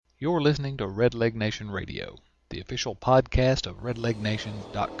You're listening to Redleg Nation Radio, the official podcast of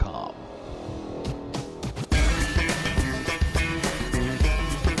RedlegNation.com.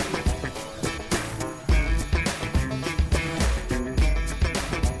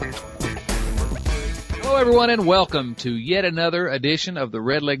 Hello, everyone, and welcome to yet another edition of the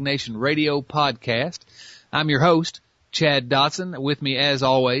Redleg Nation Radio podcast. I'm your host, Chad Dotson. With me, as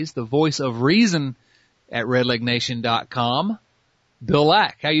always, the voice of reason at RedlegNation.com, Bill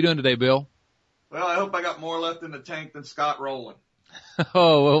Lack. How you doing today, Bill? Well, I hope I got more left in the tank than Scott Rowland.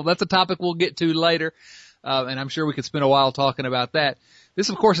 Oh, well, that's a topic we'll get to later, and I'm sure we could spend a while talking about that. This,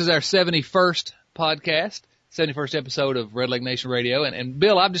 of course, is our 71st podcast, 71st episode of Redleg Nation Radio. And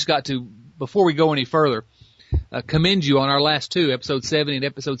Bill, I've just got to, before we go any further, commend you on our last two, episode 70 and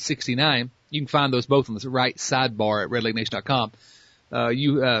episode 69. You can find those both on the right sidebar at RedlegNation.com.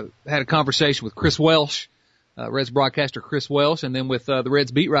 You had a conversation with Chris Welsh, Reds broadcaster Chris Welsh, and then with the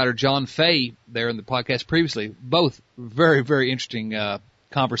Reds beat writer John Fay there in the podcast previously. Both very, very interesting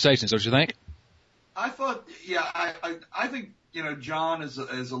conversations, don't you think? I thought, yeah, I think, you know, John is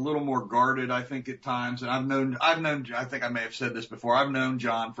a little more guarded, I think, at times. And I've known, I think I may have said this before, I've known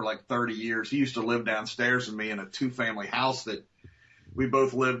John for like 30 years. He used to live downstairs from me in a two-family house that we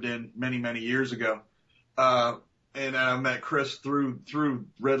both lived in many, many years ago. And I met Chris through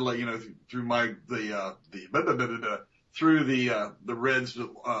Redleg, you know, through the Reds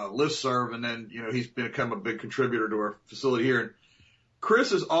listserv, and then, you know, he's become a big contributor to our facility here. And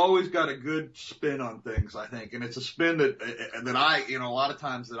Chris has always got a good spin on things, I think, and it's a spin that I, you know, a lot of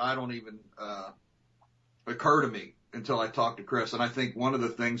times that I don't even occur to me until I talk to Chris. And I think one of the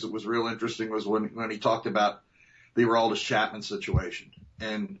things that was real interesting was when he talked about the Aroldis Chapman situation.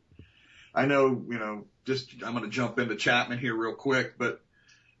 And I know, you know, I'm going to jump into Chapman here real quick, but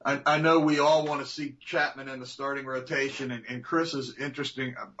I know we all want to see Chapman in the starting rotation, and Chris is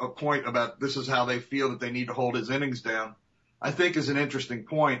interesting, a point about this is how they feel that they need to hold his innings down, I think is an interesting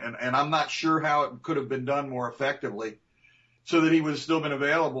point, and I'm not sure how it could have been done more effectively so that he would have still been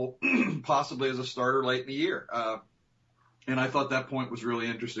available possibly as a starter late in the year. And I thought that point was really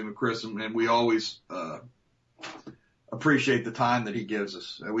interesting with Chris, and we always appreciate the time that he gives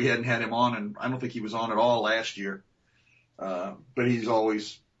us. We hadn't had him on, and I don't think he was on at all last year. But he's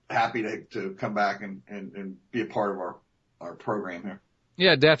always happy to come back and be a part of our program here.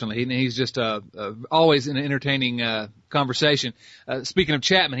 Yeah, definitely. He's just always an entertaining conversation. Speaking of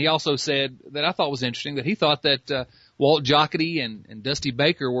Chapman, he also said that I thought was interesting that he thought that Walt Jocketty and Dusty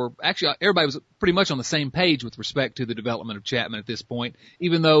Baker were actually, everybody was pretty much on the same page with respect to the development of Chapman at this point,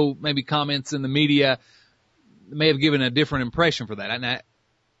 even though maybe comments in the media may have given a different impression for that. And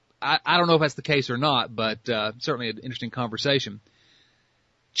I don't know if that's the case or not, but certainly an interesting conversation.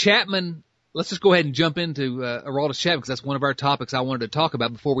 Chapman, let's just go ahead and jump into Aroldis Chapman, because that's one of our topics I wanted to talk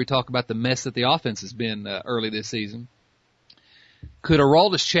about before we talk about the mess that the offense has been early this season. Could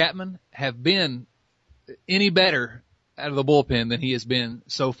Aroldis Chapman have been any better out of the bullpen than he has been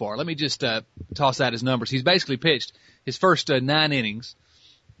so far? Let me just toss out his numbers. He's basically pitched his first 9 innings.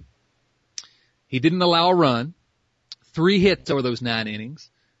 He didn't allow a run, 3 hits over those 9 innings,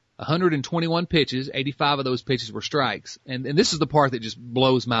 121 pitches, 85 of those pitches were strikes. And this is the part that just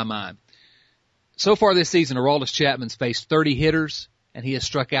blows my mind. So far this season, Aroldis Chapman's faced 30 hitters, and he has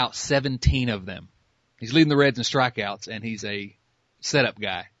struck out 17 of them. He's leading the Reds in strikeouts, and he's a setup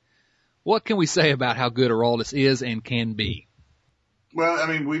guy. What can we say about how good Aroldis is and can be? Well, I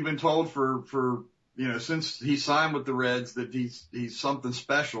mean, we've been told for you know, since he signed with the Reds that he's something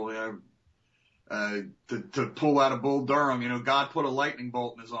special, you know. To pull out a Bull Durham, you know, God put a lightning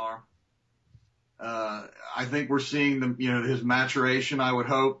bolt in his arm. I think we're seeing his maturation, I would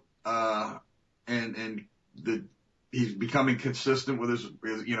hope, and he's becoming consistent with his,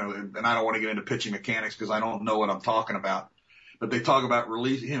 you know, and I don't want to get into pitching mechanics because I don't know what I'm talking about, but they talk about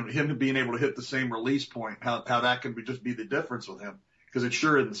him being able to hit the same release point, how that can just be the difference with him, because it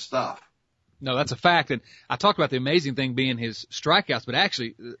sure isn't stuff. No, that's a fact. And I talked about the amazing thing being his strikeouts, but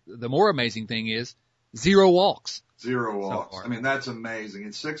actually the more amazing thing is 0 walks. 0 walks. So I mean, that's amazing.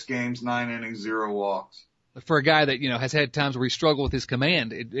 In 6 games, 9 innings, 0 walks. For a guy that, you know, has had times where he struggled with his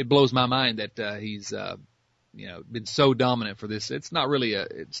command, it blows my mind that he's, you know, been so dominant for this. It's not really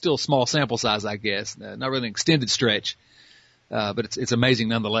it's still a small sample size, I guess, not really an extended stretch, but it's amazing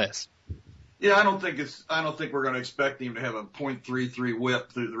nonetheless. Yeah, I don't think we're going to expect him to have a .33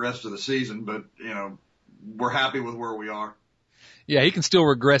 whip through the rest of the season, but, you know, we're happy with where we are. Yeah, he can still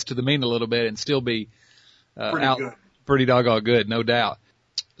regress to the mean a little bit and still be pretty doggone good, no doubt.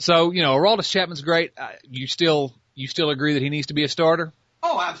 So, you know, Aroldis Chapman's great. You still agree that he needs to be a starter?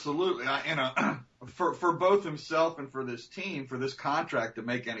 Oh, absolutely. for both himself and for this team, for this contract to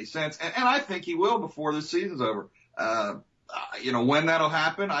make any sense. And I think he will before this season's over. When that'll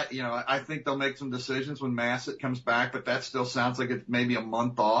happen, I think they'll make some decisions when Massett comes back, but that still sounds like it's maybe a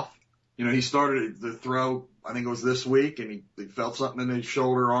month off. He started the throw, I think it was this week, and he felt something in his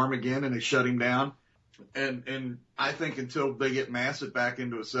shoulder arm again, and they shut him down. And I think until they get Massett back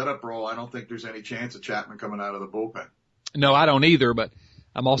into a setup role, I don't think there's any chance of Chapman coming out of the bullpen. No, I don't either, but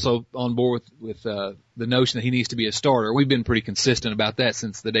I'm also on board with the notion that he needs to be a starter. We've been pretty consistent about that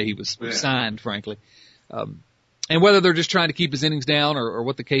since the day he was signed, frankly. And whether they're just trying to keep his innings down or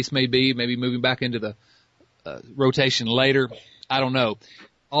what the case may be, maybe moving back into the rotation later, I don't know.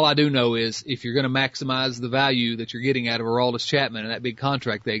 All I do know is if you're going to maximize the value that you're getting out of Aroldis Chapman and that big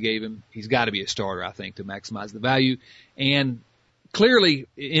contract they gave him, he's got to be a starter, I think, to maximize the value. And clearly,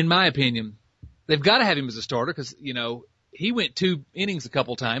 in my opinion, they've got to have him as a starter because, he went 2 innings a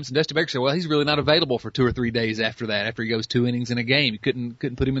couple times, and Dusty Baker said, well, he's really not available for 2 or 3 days after that, after he goes 2 innings in a game. You couldn't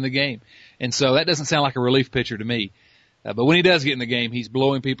put him in the game. And so that doesn't sound like a relief pitcher to me. But when he does get in the game, he's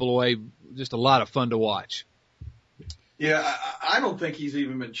blowing people away. Just a lot of fun to watch. Yeah, I don't think he's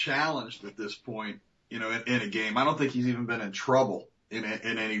even been challenged at this point, in a game. I don't think he's even been in trouble in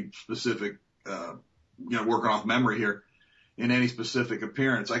any specific, working off memory here, in any specific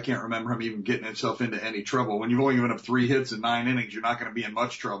appearance. I can't remember him even getting himself into any trouble. When you've only given up 3 hits in 9 innings, you're not going to be in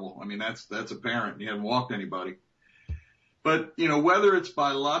much trouble. I mean, that's apparent. You haven't walked anybody. But, whether it's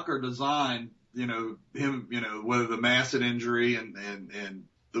by luck or design, whether the Massett injury and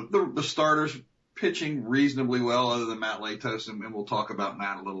the starters pitching reasonably well other than Matt Latos, and we'll talk about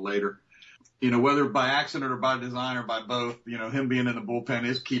Matt a little later. Whether by accident or by design or by both, him being in the bullpen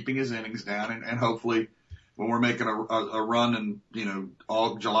is keeping his innings down, and hopefully when we're making a run in,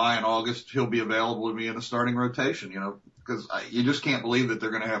 all July and August, he'll be available to be in the starting rotation, because you just can't believe that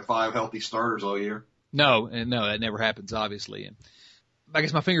they're going to have 5 healthy starters all year. No, that never happens, obviously. And I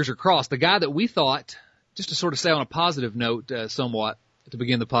guess my fingers are crossed. The guy that we thought, just to sort of stay on a positive note, somewhat, to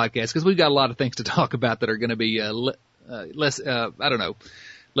begin the podcast, because we've got a lot of things to talk about that are going to be less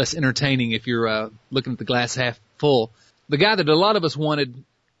entertaining if you're looking at the glass half full. The guy that a lot of us wanted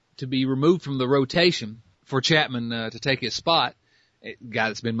to be removed from the rotation for Chapman to take his spot, a guy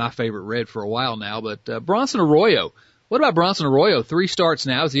that's been my favorite Red for a while now, but Bronson Arroyo. What about Bronson Arroyo? 3 starts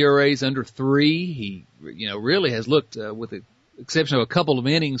now. His ERA is under 3. He, really has looked, with the exception of a couple of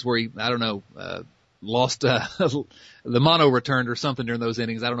innings where he, lost the mono returned or something during those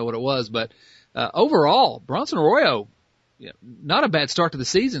innings. I don't know what it was, but overall, Bronson Arroyo, not a bad start to the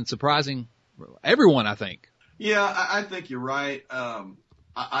season, surprising everyone, I think. Yeah, I think you're right.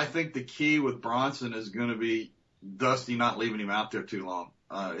 I think the key with Bronson is going to be Dusty not leaving him out there too long.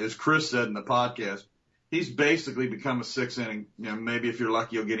 As Chris said in the podcast, he's basically become a 6th inning. Maybe if you're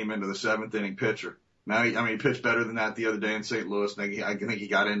lucky, you'll get him into the 7th inning pitcher. Now, he pitched better than that the other day in St. Louis. I think he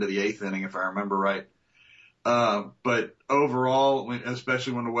got into the 8th inning, if I remember right. But overall,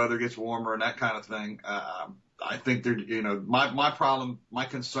 especially when the weather gets warmer and that kind of thing, I think my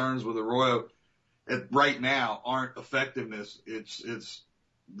concerns with Arroyo right now aren't effectiveness. It's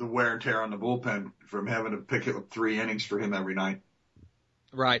the wear and tear on the bullpen from having to pick up 3 innings for him every night.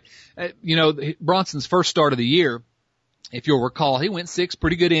 Right. Bronson's first start of the year, if you'll recall, he went 6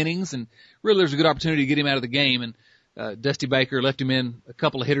 pretty good innings, and really there's a good opportunity to get him out of the game. And Dusty Baker left him in a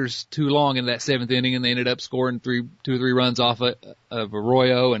couple of hitters too long in that 7th inning, and they ended up scoring 2 or 3 runs off of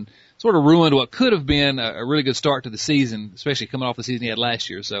Arroyo, and sort of ruined what could have been a really good start to the season, especially coming off the season he had last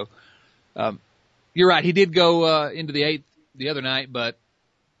year. So you're right, he did go into the 8th the other night, but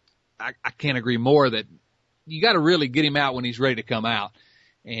I can't agree more that you got to really get him out when he's ready to come out.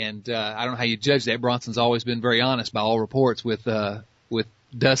 And I don't know how you judge that. Bronson's always been very honest by all reports with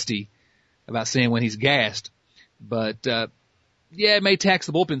Dusty about saying when he's gassed. But it may tax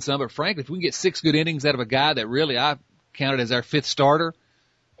the bullpen some, but frankly, if we can get 6 good innings out of a guy that really I counted as our 5th starter,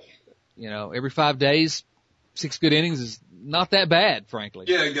 every 5 days, 6 good innings is not that bad, frankly.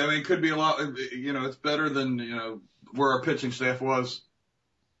 Yeah, it could be a lot. It's better than where our pitching staff was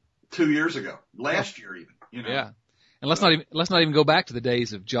 2 years ago, last year even. Yeah. And let's not even go back to the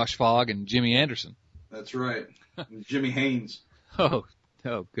days of Josh Fogg and Jimmy Anderson. That's right. Jimmy Haynes. Oh,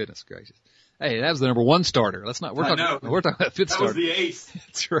 goodness gracious. Hey, that was the number 1 starter. We're talking about 5th starter. That was the 8th.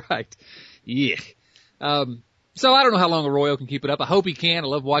 That's right. Yeah. So I don't know how long Arroyo can keep it up. I hope he can. I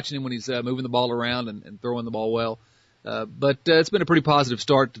love watching him when he's moving the ball around and throwing the ball well. But it's been a pretty positive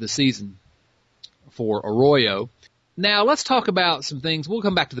start to the season for Arroyo. Now let's talk about some things. We'll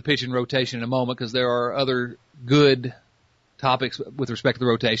come back to the pitching rotation in a moment because there are other good topics with respect to the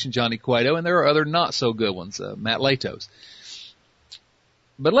rotation, Johnny Cueto, and there are other not so good ones, Matt Latos.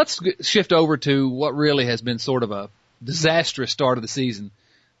 But let's shift over to what really has been sort of a disastrous start of the season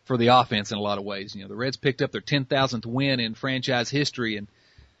for the offense in a lot of ways. The Reds picked up their 10,000th win in franchise history, and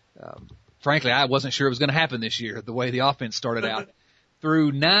frankly, I wasn't sure it was going to happen this year, the way the offense started out.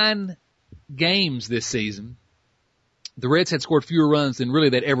 Through 9 games this season, the Reds had scored fewer runs than really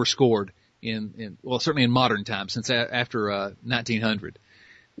they'd ever scored certainly in modern times, since after 1900,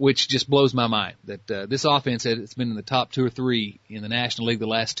 which just blows my mind that this offense it's been in the top 2 or 3 in the National League the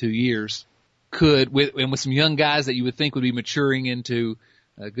last 2 years, with some young guys that you would think would be maturing into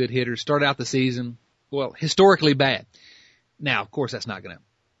good hitters, start out the season, historically bad. Now, of course, that's not gonna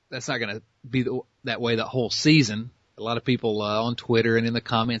be that way the whole season. A lot of people on Twitter and in the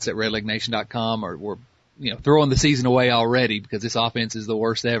comments at RedLegNation.com were throwing the season away already because this offense is the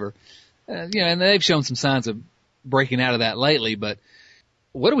worst ever. And they've shown some signs of breaking out of that lately. But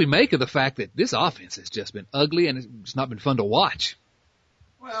what do we make of the fact that this offense has just been ugly and it's not been fun to watch?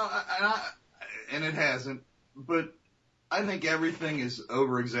 Well, and it hasn't. But I think everything is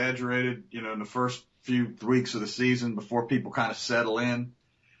over-exaggerated, in the first few weeks of the season before people kind of settle in.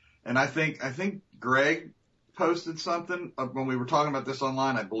 And I think Greg posted something when we were talking about this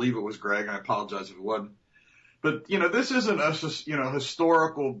online. I believe it was Greg. I apologize if it wasn't. But, this isn't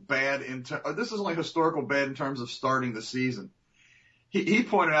historical bad this is only historical bad in terms of starting the season. He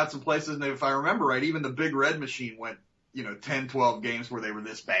pointed out some places, and if I remember right, even the Big Red Machine went, 10, 12 games where they were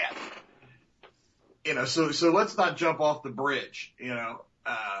this bad. So let's not jump off the bridge,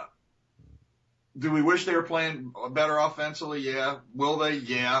 do we wish they were playing better offensively? Yeah. Will they?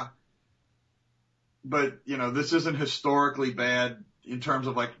 Yeah. But, this isn't historically bad in terms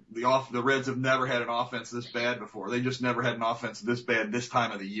of the Reds have never had an offense this bad before. They just never had an offense this bad this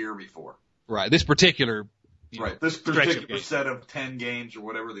time of the year before. Right. This particular set of 10 games or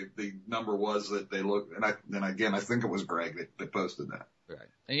whatever the number was that they looked. And again, I think it was Greg that posted that. Right.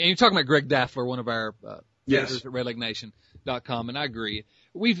 And you're talking about Greg Daffler, one of our yes. editors at RedLegNation.com, and I agree.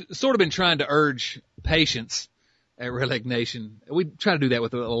 We've sort of been trying to urge patience at Red Leg Nation. We try to do that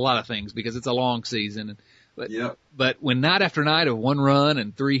with a lot of things because it's a long season. But when night after night of 1 run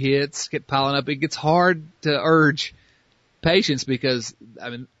and 3 hits get piling up, it gets hard to urge patience because,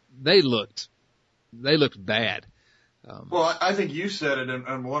 they looked bad. Well, I think you said it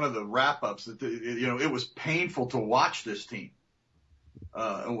in one of the wrap-ups that, it was painful to watch this team.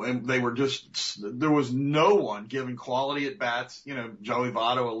 And they were there was no one giving quality at bats, Joey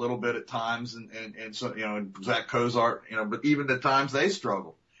Votto a little bit at times and so, and Zach Cozart, but even at times they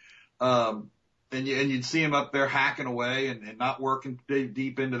struggled. And you'd see him up there hacking away and not working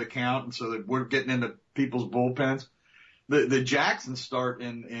deep into the count. And so we're getting into people's bullpens. The Jackson start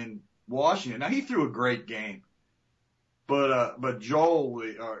in Washington. Now he threw a great game, but Joel,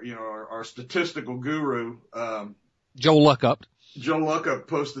 our statistical guru, Joel Luckup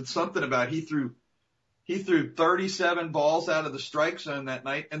posted something about he threw 37 balls out of the strike zone that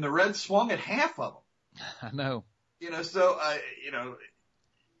night, and the Reds swung at half of them. I know.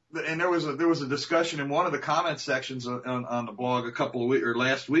 And there was a discussion in one of the comment sections on the blog a couple of weeks or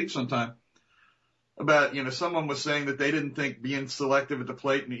last week sometime about, someone was saying that they didn't think being selective at the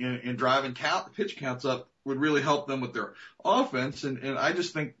plate and driving pitch counts up would really help them with their offense. And I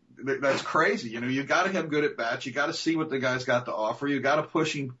just think that's crazy. You got to have good at bats. You got to see what the guy's got to offer. You got to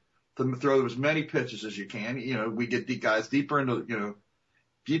push him to throw as many pitches as you can. We get the guys deeper into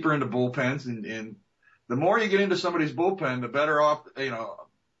bullpens, and the more you get into somebody's bullpen, the better off,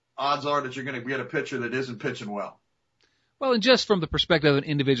 odds are that you're going to get a pitcher that isn't pitching well. Well, and just from the perspective of an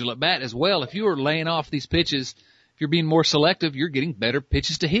individual at bat as well, if you are laying off these pitches, if you're being more selective, you're getting better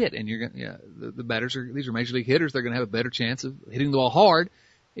pitches to hit, and the batters these are major league hitters. They're going to have a better chance of hitting the ball hard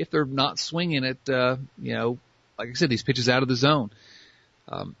if they're not swinging it, like I said, these pitches out of the zone.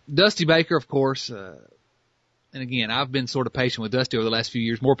 Dusty Baker, of course, and again, I've been sort of patient with Dusty over the last few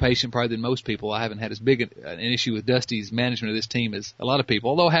years, more patient probably than most people. I haven't had as big an issue with Dusty's management of this team as a lot of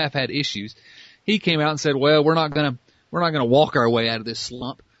people, although I have had issues. He came out and said, well, we're not going to walk our way out of this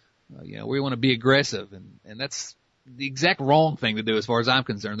slump. We want to be aggressive, and that's the exact wrong thing to do as far as I'm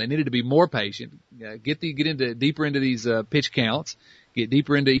concerned. They needed to be more patient, get deeper into these pitch counts, get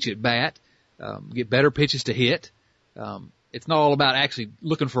deeper into each at bat, get better pitches to hit. It's not all about actually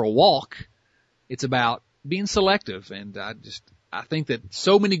looking for a walk. It's about being selective, and I think that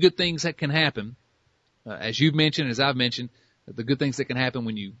so many good things that can happen, as you've mentioned, as I've mentioned, the good things that can happen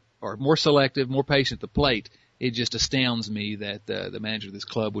when you are more selective, more patient at the plate. It just astounds me that the manager of this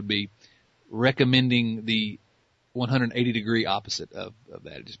club would be recommending the 180-degree opposite of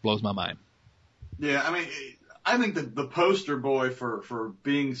that. It just blows my mind. Yeah, I think that the poster boy for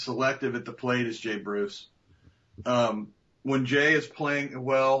being selective at the plate is Jay Bruce. when Jay is playing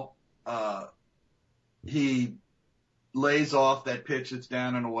well, he lays off that pitch that's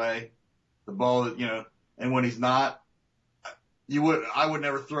down and away, the ball that, and when he's not, I would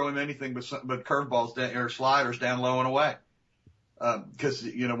never throw him anything but curveballs or sliders down low and away. Cause,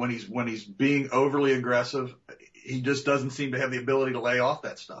 when he's being overly aggressive, he just doesn't seem to have the ability to lay off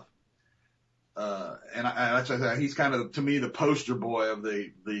that stuff. And that's why I say he's kind of, to me, the poster boy of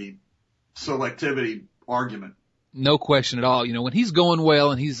the selectivity argument. No question at all. When he's going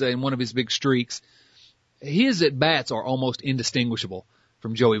well and he's in one of his big streaks, his at-bats are almost indistinguishable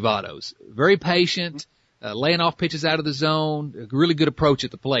from Joey Votto's. Very patient, laying off pitches out of the zone, a really good approach at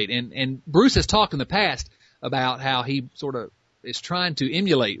the plate. And Bruce has talked in the past about how he sort of is trying to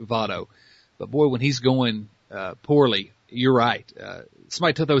emulate Votto. But boy, when he's going poorly, you're right.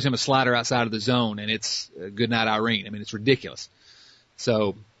 Somebody throws him a slider outside of the zone, and it's good night, Irene. I mean, it's ridiculous.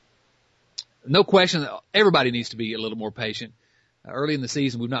 So, no question, everybody needs to be a little more patient. Early in the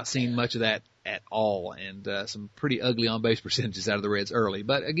season, we've not seen much of that at all, and some pretty ugly on-base percentages out of the Reds early.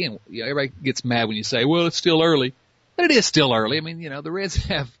 But again, everybody gets mad when you say, well, it's still early. But it is still early. I mean, the Reds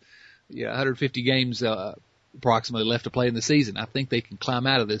have 150 games approximately left to play in the season. I think they can climb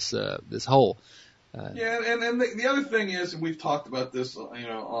out of this hole. And the other thing is, and we've talked about this,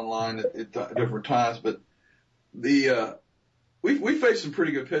 online at different times, but we faced some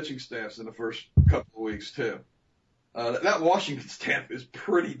pretty good pitching staffs in the first couple of weeks too. That Washington staff is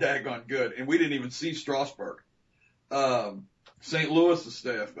pretty daggone good, and we didn't even see Strasburg. St. Louis'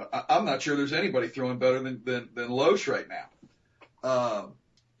 staff, I'm not sure there's anybody throwing better than Loesch right now.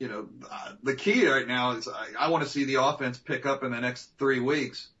 The key right now is I want to see the offense pick up in the next 3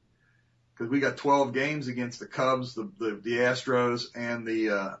 weeks, because we got 12 games against the Cubs, the Astros, and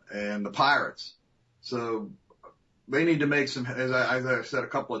the Pirates. So they need to make some, as I've said a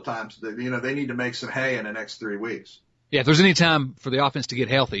couple of times, they need to make some hay in the next 3 weeks. Yeah, if there's any time for the offense to get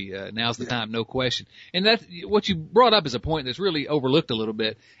healthy, now's the time, no question. And that, what you brought up is a point that's really overlooked a little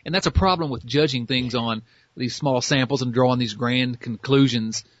bit, and that's a problem with judging things on these small samples and drawing these grand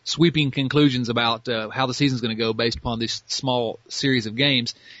conclusions, sweeping conclusions about how the season's going to go based upon this small series of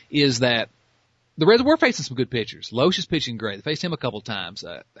games, is that the Reds were facing some good pitchers. Loesch is pitching great. They faced him a couple times.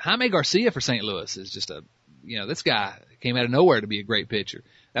 Jaime Garcia for St. Louis is just this guy came out of nowhere to be a great pitcher.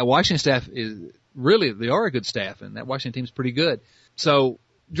 That Washington staff they are a good staff, and that Washington team's pretty good. So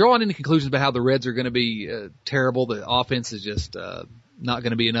drawing any conclusions about how the Reds are going to be terrible, the offense is just not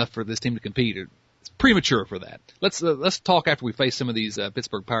going to be enough for this team to compete. It's premature for that. Let's talk after we face some of these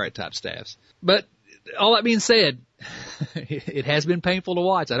Pittsburgh Pirate type staffs. But all that being said, it has been painful to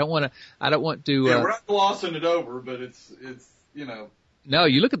watch. I don't want to. We're not glossing it over, but it's. No,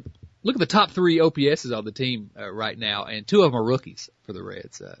 you look at the top 3 OPSs on the team right now, and 2 of them are rookies for the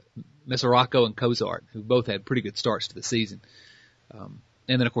Reds, Mesoraco and Cozart, who both had pretty good starts to the season. And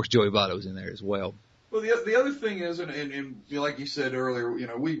then, of course, Joey Votto's in there as well. Well, the other thing is, and like you said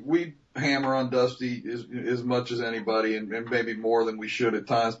earlier, we hammer on Dusty as much as anybody, and maybe more than we should at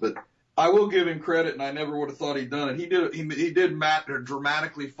times, but I will give him credit, and I never would have thought he'd done it. He did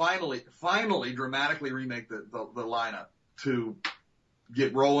finally dramatically remake the lineup to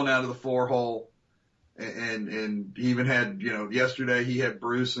get rolling out of the 4-hole. And he even had, yesterday he had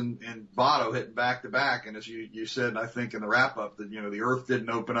Bruce and Votto hitting back to back. And as you said, I think in the wrap up that, the earth didn't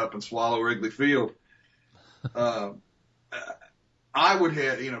open up and swallow Wrigley Field. I would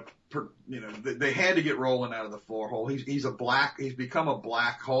have, they had to get rolling out of the 4-hole. He's become a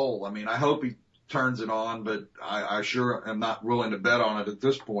black hole. I mean, I hope he turns it on, but I sure am not willing to bet on it at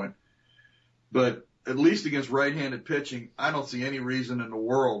this point. But at least against right-handed pitching, I don't see any reason in the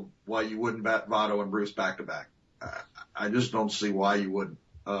world why you wouldn't bat Votto and Bruce back to back. I just don't see why you wouldn't.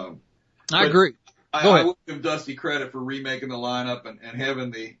 I agree. I will give Dusty credit for remaking the lineup and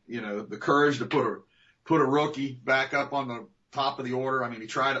having the courage to put a rookie back up on the top of the order. I mean, he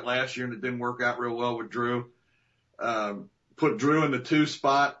tried it last year and it didn't work out real well with Drew. Put Drew in the 2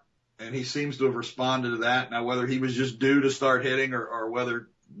 spot, and he seems to have responded to that. Now, whether he was just due to start hitting or whether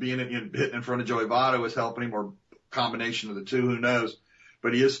hitting in front of Joey Votto is helping him, or combination of the 2, who knows?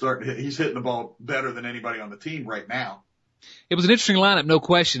 But he's hitting the ball better than anybody on the team right now. It was an interesting lineup, no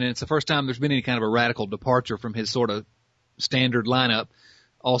question, and it's the first time there's been any kind of a radical departure from his sort of standard lineup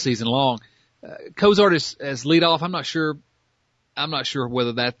all season long. Cozart as leadoff. I'm not sure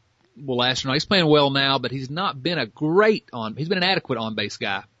whether that will last or not. He's playing well now, but he's not been he's been an adequate on-base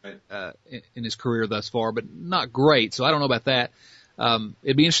guy in his career thus far, but not great. So I don't know about that.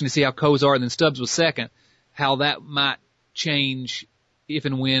 It'd be interesting to see how Cozart, and then Stubbs was second, how that might change if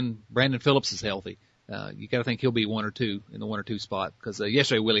and when Brandon Phillips is healthy. You got to think he'll be 1 or 2 in the 1 or 2 spot, because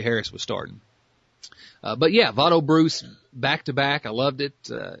yesterday Willie Harris was starting. But yeah, Votto Bruce back to back. I loved it.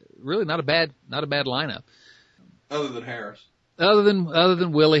 Really not a bad lineup. Other than Harris. Other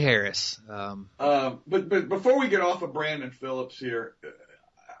than Willie Harris. But before we get off of Brandon Phillips here,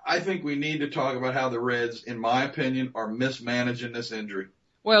 I think we need to talk about how the Reds, in my opinion, are mismanaging this injury.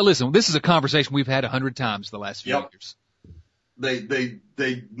 Well, listen, this is a conversation we've had 100 times the last few years. They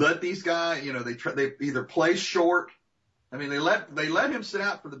let these guys, they either play short. I mean, they let him sit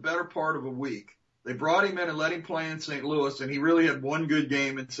out for the better part of a week. They brought him in and let him play in St. Louis, and he really had one good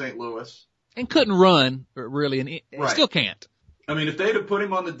game in St. Louis. And couldn't run, really, and he still can't. I mean, if they'd have put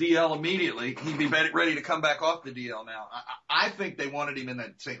him on the DL immediately, he'd be ready to come back off the DL now. I think they wanted him in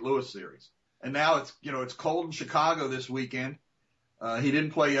that St. Louis series. And now it's cold in Chicago this weekend. He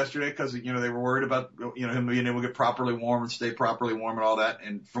didn't play yesterday because, they were worried about, him being able to get properly warm and stay properly warm and all that.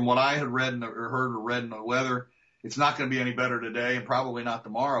 And from what I had read or heard or read in the weather, it's not going to be any better today and probably not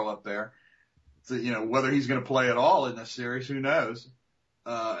tomorrow up there. So, whether he's going to play at all in this series, who knows?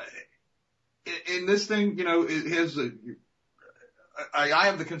 In this thing, I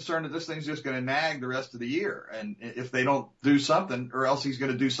have the concern that this thing's just going to nag the rest of the year. And if they don't do something, or else he's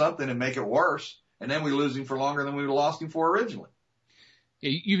going to do something and make it worse, and then we lose him for longer than we lost him for originally.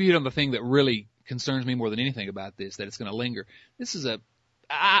 Yeah, you hit on the thing that really concerns me more than anything about this, that it's going to linger. This is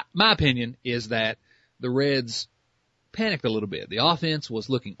my opinion is that the Reds panicked a little bit. The offense was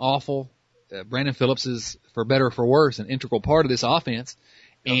looking awful. Brandon Phillips is, for better or for worse, an integral part of this offense.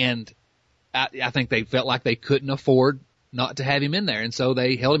 And I think they felt like they couldn't afford not to have him in there. And so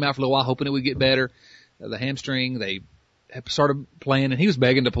they held him out for a little while, hoping it would get better. The hamstring, they started playing, and he was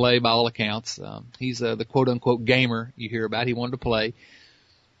begging to play by all accounts. He's the quote-unquote gamer you hear about. He wanted to play.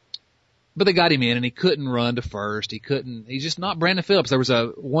 But they got him in, and he couldn't run to first. He's just not Brandon Phillips. There was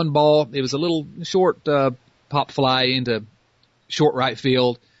one ball, it was a little short pop fly into short right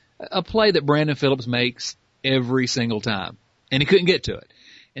field, a play that Brandon Phillips makes every single time, and he couldn't get to it.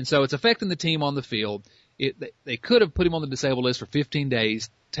 And so it's affecting the team on the field. They could have put him on the disabled list for 15 days,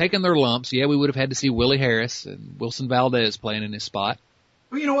 taken their lumps. Yeah, we would have had to see Willie Harris and Wilson Valdez playing in his spot.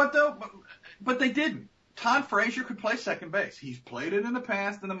 Well, you know what, though? But they didn't. Todd Frazier could play second base. He's played it in the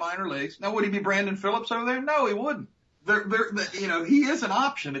past in the minor leagues. Now, would he be Brandon Phillips over there? No, he wouldn't. He is an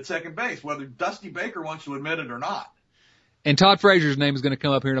option at second base, whether Dusty Baker wants to admit it or not. And Todd Frazier's name is going to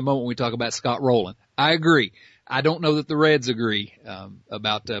come up here in a moment when we talk about Scott Rowland. I agree. I don't know that the Reds agree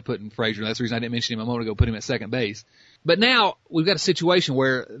about putting Frazier. That's the reason I didn't mention him a moment ago, put him at second base. But now we've got a situation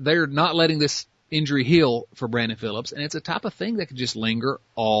where they're not letting this injury heal for Brandon Phillips, and it's a type of thing that could just linger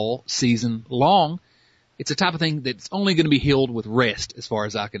all season long. It's a type of thing that's only going to be healed with rest, as far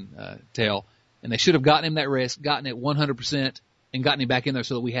as I can tell. And they should have gotten him that rest, gotten it 100%, and gotten him back in there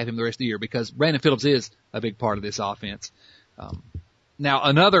so that we have him the rest of the year, because Brandon Phillips is a big part of this offense. Now,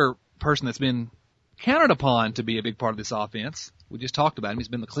 another person that's been counted upon to be a big part of this offense, we just talked about him. He's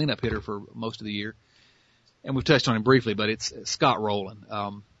been the cleanup hitter for most of the year, and we've touched on him briefly, but it's Scott Rowland.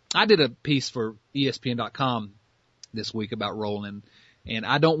 I did a piece for ESPN.com this week about Rowland, and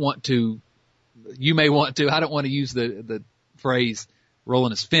I don't want to, you may want to, I don't want to use the phrase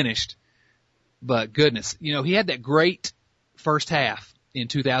Rowland is finished, but goodness, he had that great first half in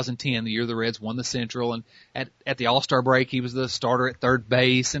 2010, the year the Reds won the Central, and at the All-Star break, he was the starter at third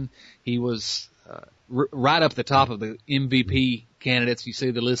base, and he was right up the top of the MVP candidates. You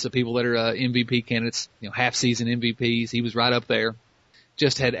see the list of people that are MVP candidates, half-season MVPs. He was right up there.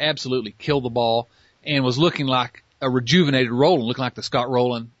 Just had absolutely killed the ball and was looking like a rejuvenated Rowland, looking like the Scott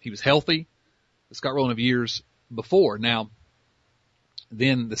Rowland. He was healthy, the Scott Rowland of years before. Now,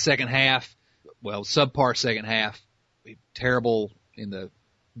 then the second half, subpar second half, terrible in the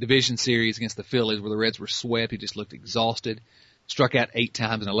division series against the Phillies where the Reds were swept. He just looked exhausted, struck out 8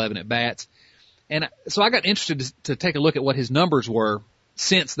 times in 11 at-bats. And so I got interested to take a look at what his numbers were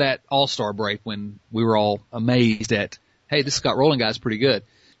since that All-Star break when we were all amazed at, hey, this Scott Rowland guy's pretty good.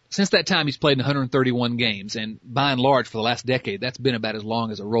 Since that time, he's played in 131 games, and by and large, for the last decade, that's been about as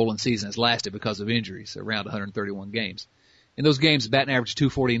long as a Rowland season has lasted because of injuries, around 131 games. In those games, batting average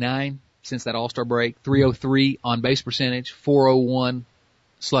 249 since that All-Star break, 303 on-base percentage, 401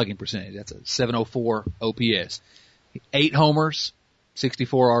 slugging percentage. That's a 704 OPS. 8 homers,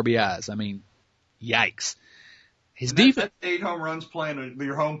 64 RBIs. I mean, yikes. His defense. That's 8 home runs playing at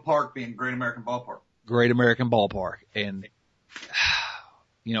your home park being Great American Ballpark. Great American Ballpark. And,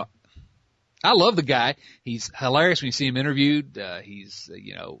 I love the guy. He's hilarious when you see him interviewed. He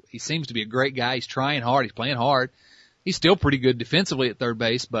seems to be a great guy. He's trying hard. He's playing hard. He's still pretty good defensively at third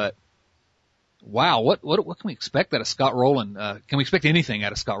base, but wow, what can we expect out of Scott Rowland? Can we expect anything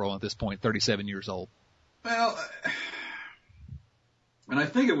out of Scott Rowland at this point, 37 years old? Well, And I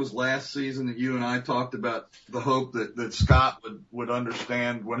think it was last season that you and I talked about the hope that Scott would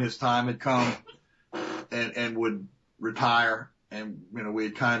understand when his time had come and would retire. And, we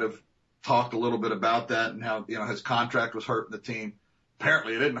had kind of talked a little bit about that and how, his contract was hurting the team.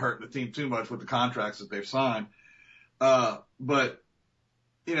 Apparently it didn't hurt the team too much with the contracts that they've signed. But,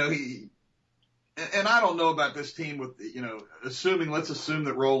 and I don't know about this team with, let's assume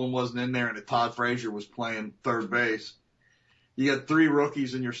that Rolen wasn't in there and that Todd Frazier was playing third base. You got 3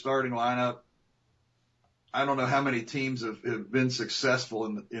 rookies in your starting lineup. I don't know how many teams have been successful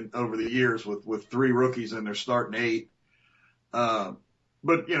in over the years with 3 rookies in their starting 8. But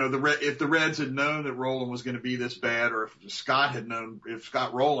if the Reds had known that Rolen was going to be this bad, or if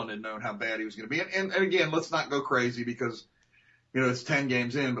Scott Rolen had known how bad he was going to be, and again, let's not go crazy because, it's 10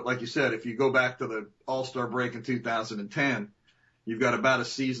 games in, but like you said, if you go back to the All-Star break in 2010, you've got about a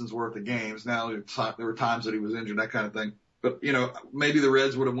season's worth of games. Now, there were times that he was injured, that kind of thing. But, maybe the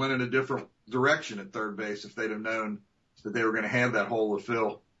Reds would have went in a different direction at third base if they'd have known that they were going to have that hole to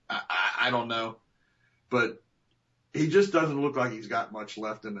fill. I don't know. But he just doesn't look like he's got much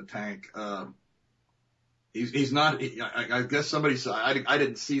left in the tank. He's not, I guess somebody said, I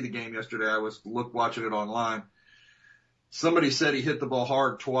didn't see the game yesterday. I was watching it online. Somebody said he hit the ball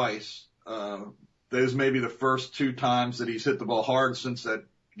hard twice. Those may be the first 2 times that he's hit the ball hard since that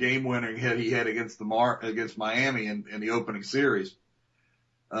game-winning hit he had against Miami in the opening series.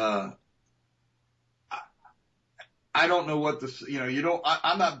 I don't know what this,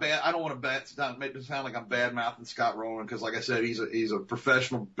 I'm not bad. I don't want to make it sound like I'm bad-mouthing Scott Rolen because, like I said, he's a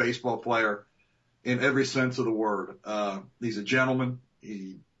professional baseball player in every sense of the word. He's a gentleman.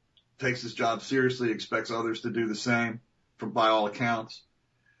 He takes his job seriously, expects others to do the same by all accounts.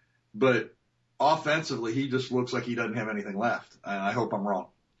 But offensively, he just looks like he doesn't have anything left. And I hope I'm wrong.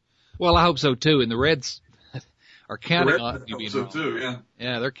 Well, I hope so too. And the Reds are counting on you being wrong. Too, yeah.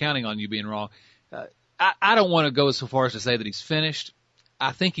 Yeah, they're counting on you being wrong. I don't want to go so far as to say that he's finished.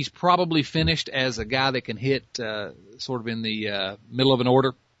 I think he's probably finished as a guy that can hit sort of in the middle of an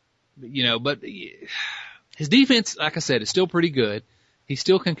order. But his defense, like I said, is still pretty good. He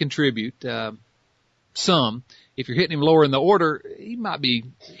still can contribute some. If you're hitting him lower in the order, he might be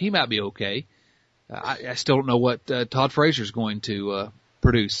okay. I still don't know what Todd Frazier's going to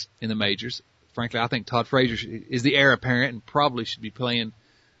produce in the majors. Frankly, I think Todd Frazier is the heir apparent and probably should be playing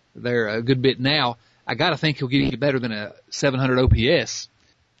there a good bit now. I got to think he'll get better than a 700 OPS,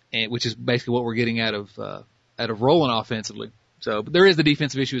 which is basically what we're getting out of Rolen offensively. So, but there is the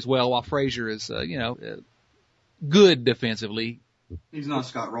defensive issue as well. While Frazier is, good defensively, he's not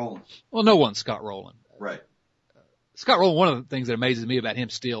Scott Rolen. Well, no one's Scott Rolen. Right. Scott Rolen, one of the things that amazes me about him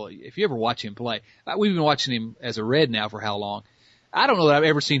still, if you ever watch him play, we've been watching him as a Red now for how long? I don't know that I've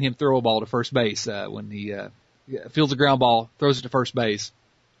ever seen him throw a ball to first base when he fields a ground ball, throws it to first base,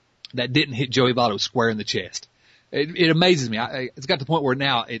 that didn't hit Joey Votto square in the chest. It amazes me. It's got to the point where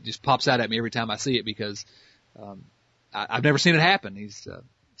now it just pops out at me every time I see it because I've never seen it happen.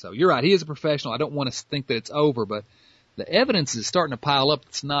 So you're right. He is a professional. I don't want to think that it's over, but the evidence is starting to pile up.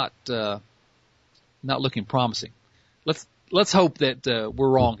 It's not looking promising. Let's hope that we're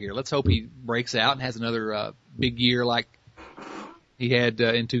wrong here. Let's hope he breaks out and has another big year like he had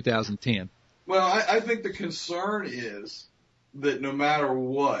in 2010. Well, I think the concern is that no matter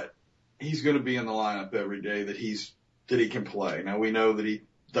what, he's going to be in the lineup every day that he can play. Now we know that he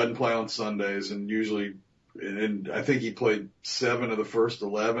doesn't play on Sundays and usually, and I think he played 7 of the first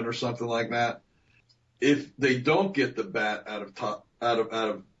 11 or something like that. If they don't get the bat out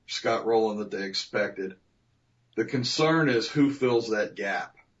of Scott Rolen that they expected, the concern is who fills that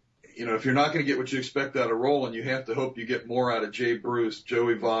gap. If you're not going to get what you expect out of Rolen, you have to hope you get more out of Jay Bruce,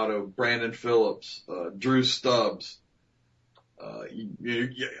 Joey Votto, Brandon Phillips, Drew Stubbs.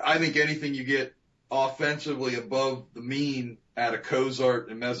 I think anything you get offensively above the mean out of Cozart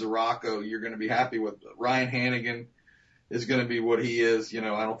and Mesoraco, you're going to be happy with. Ryan Hannigan is going to be what he is. I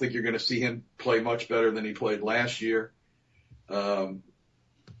don't think you're going to see him play much better than he played last year.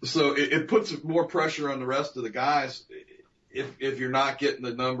 So it puts more pressure on the rest of the guys if you're not getting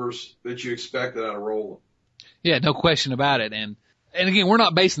the numbers that you expected out of Rolen. Yeah, no question about it. And again, we're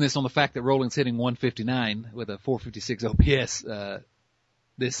not basing this on the fact that Rolen's hitting 159 with a 456 OPS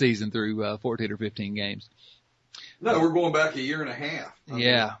this season through 14 or 15 games. No, we're going back a year and a half.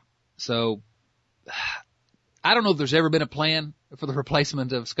 So I don't know if there's ever been a plan for the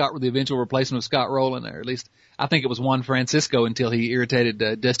eventual replacement of Scott Rolen, or at least I think it was Juan Francisco until he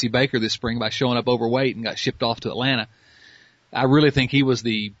irritated Dusty Baker this spring by showing up overweight and got shipped off to Atlanta. I really think he was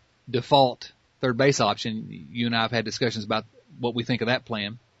the default third base option. You and I have had discussions about what we think of that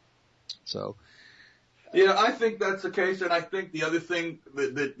plan. So Yeah, I think that's the case, and I think the other thing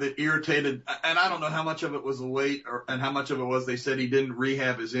that irritated, and I don't know how much of it was the weight and how much of it was they said he didn't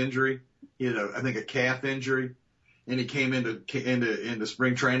rehab his injury. I think a calf injury, and he came into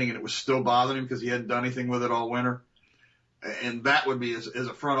spring training and it was still bothering him because he hadn't done anything with it all winter. And that would be, as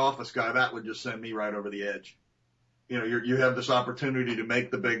a front office guy, that would just send me right over the edge. You have this opportunity to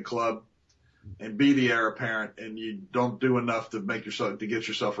make the big club and be the heir apparent, and you don't do enough to get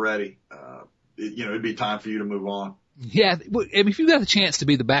yourself ready. It'd be time for you to move on. Yeah, I mean, if you've got the chance to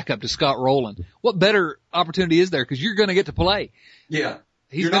be the backup to Scott Rowland, what better opportunity is there? Because you're going to get to play. Yeah,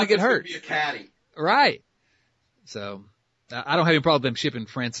 he's going to get hurt. Be a caddy, right? So I don't have any problem with them shipping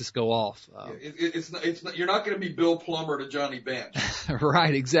Francisco off. It's not, you're not going to be Bill Plummer to Johnny Bench.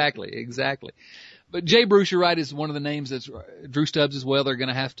 Right, exactly. But Jay Bruce, you're right, is one of the names that's Drew Stubbs as well. They're going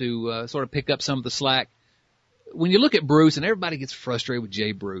to have to sort of pick up some of the slack. When you look at Bruce, and everybody gets frustrated with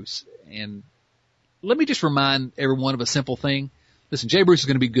Jay Bruce, and let me just remind everyone of a simple thing. Listen, Jay Bruce is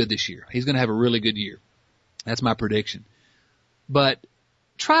going to be good this year. He's going to have a really good year. That's my prediction. But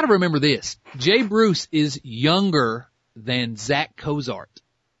try to remember this. Jay Bruce is younger than Zach Cozart,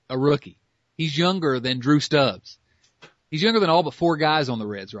 a rookie. He's younger than Drew Stubbs. He's younger than all but 4 guys on the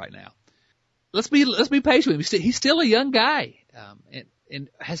Reds right now. Let's be patient with him. He's still a young guy, and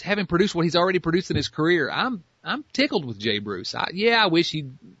having produced what he's already produced in his career. I'm tickled with Jay Bruce. I wish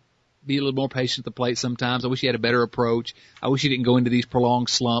he'd be a little more patient at the plate sometimes. I wish he had a better approach. I wish he didn't go into these prolonged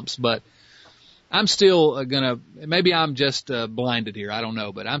slumps, but I'm still maybe I'm just blinded here. I don't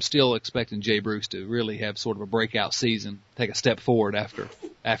know, but I'm still expecting Jay Bruce to really have sort of a breakout season, take a step forward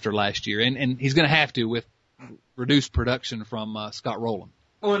after last year. And he's going to have to with reduced production from Scott Rowland.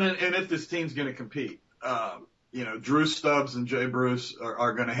 Well, and if this team's going to compete, Drew Stubbs and Jay Bruce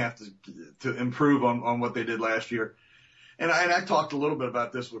are going to have to improve on what they did last year. And I talked a little bit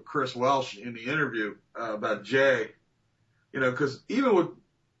about this with Chris Welsh in the interview about Jay, because even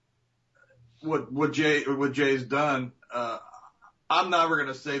with what Jay's done, I'm never going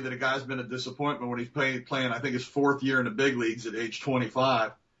to say that a guy's been a disappointment when he's playing. I think his 4th year in the big leagues at age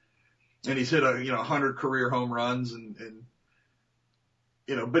 25, and he's hit 100 career home runs and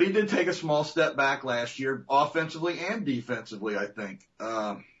but he did take a small step back last year, offensively and defensively, I think.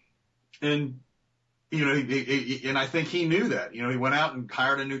 And I think he knew that. He went out and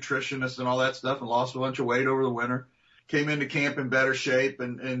hired a nutritionist and all that stuff and lost a bunch of weight over the winter. Came into camp in better shape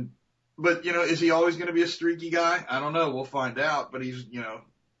but is he always going to be a streaky guy? I don't know. We'll find out. But he's,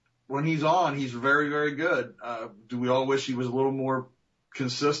 when he's on, he's very, very good. Do we all wish he was a little more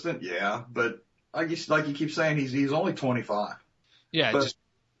consistent? Yeah, but like you keep saying, he's only 25. Yeah, but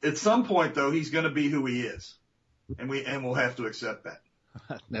at some point though, he's going to be who he is, and we'll have to accept that.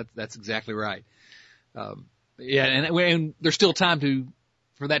 That's exactly right. And there's still time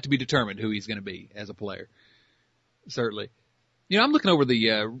for that to be determined who he's going to be as a player. Certainly. I'm looking over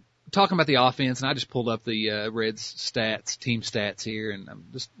talking about the offense, and I just pulled up the Reds team stats here, and I'm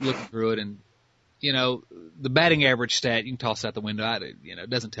just looking through it, and the batting average stat, you can toss out the window. It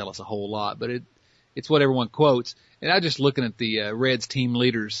doesn't tell us a whole lot, but it's what everyone quotes. And I'm just looking at the Reds team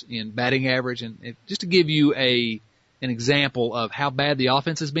leaders in batting average, and just to give you an example of how bad the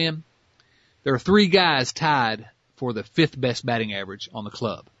offense has been, there are 3 guys tied for the 5th best batting average on the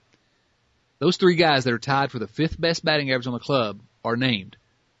club. Those 3 guys that are tied for the 5th best batting average on the club are named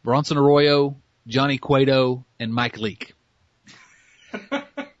Bronson Arroyo, Johnny Cueto, and Mike Leake.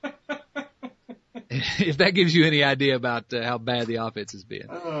 If that gives you any idea about how bad the offense has been.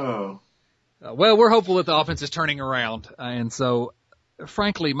 Oh. Well, we're hopeful that the offense is turning around. And so,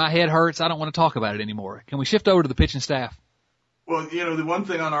 frankly, my head hurts. I don't want to talk about it anymore. Can we shift over to the pitching staff? Well, the one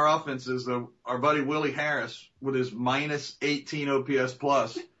thing on our offense is our buddy Willie Harris with his minus 18 OPS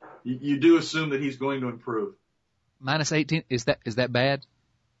plus, you do assume that he's going to improve. Minus 18? Is that bad?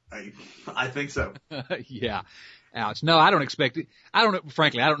 I think so. Yeah. Ouch. No, I don't expect it.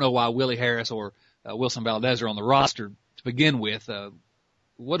 Frankly, I don't know why Willie Harris or Wilson Valdez are on the roster to begin with.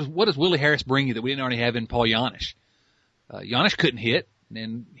 What does Willie Harris bring you that we didn't already have in Paul Janisch? Janisch couldn't hit,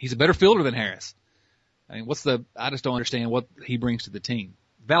 and he's a better fielder than Harris. I mean, I just don't understand what he brings to the team.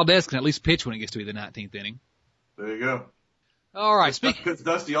 Valdez can at least pitch when it gets to be the 19th inning. There you go. All right. Because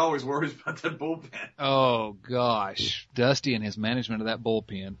Dusty always worries about that bullpen. Oh, gosh. Dusty and his management of that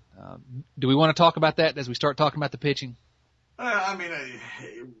bullpen. Do we want to talk about that as we start talking about the pitching? I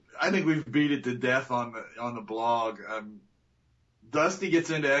think we've beat it to death on the blog. Dusty gets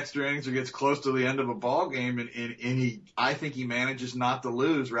into extra innings or gets close to the end of a ball game, and I think he manages not to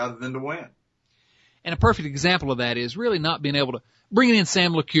lose rather than to win. And a perfect example of that is really not being able to bring in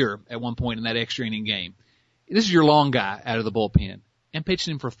Sam LeCure at one point in that extra inning game. This is your long guy out of the bullpen and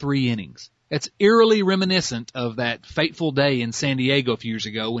pitching him for 3 innings. It's eerily reminiscent of that fateful day in San Diego a few years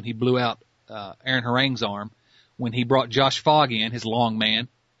ago when he blew out Aaron Harang's arm, when he brought Josh Fogg in, his long man,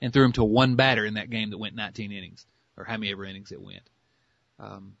 and threw him to one batter in that game that went 19 innings, or how many ever innings it went.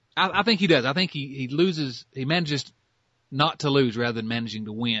 I think he does. I think he manages not to lose rather than managing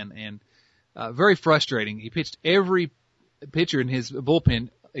to win, and very frustrating. He pitched every pitcher in his bullpen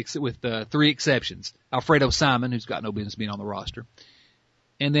with 3 exceptions. Alfredo Simon, who's got no business being on the roster,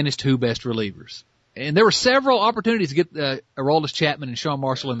 and then his 2 best relievers. And there were several opportunities to get Aroldis Chapman and Sean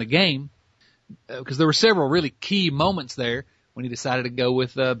Marshall in the game, because there were several really key moments there when he decided to go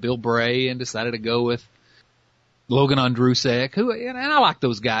with Bill Bray and decided to go with Logan Ondrusek, and I like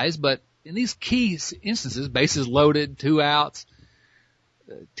those guys, but in these key instances, bases loaded, 2 outs,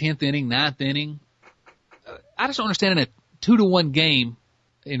 10th inning, 9th inning, I just don't understand in a 2-1 game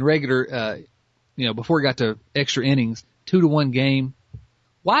in regular, before we got to extra innings, 2-1 game,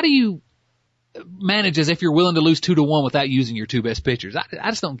 why do you manage as if you're willing to lose 2-1 without using your 2 best pitchers? I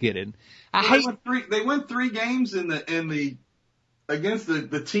just don't get it. They won 3 games against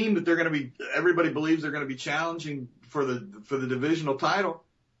the team that everybody believes they're going to be challenging for the divisional title.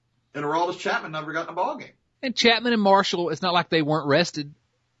 And Aroldis Chapman never got in a ball game. And Chapman and Marshall, it's not like they weren't rested.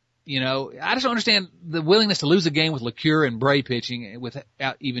 I just don't understand the willingness to lose a game with LeCure and Bray pitching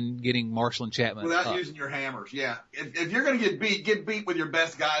without even getting Marshall and Chapman without using your hammers. Yeah, if you're going to get beat with your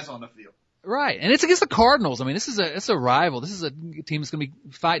best guys on the field. Right, and it's against the Cardinals. I mean, it's a rival. This is a team that's going to be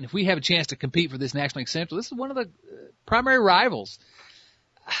fighting. If we have a chance to compete for this National League Central, this is one of the primary rivals.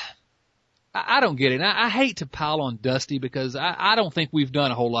 I don't get it. I hate to pile on Dusty because I don't think we've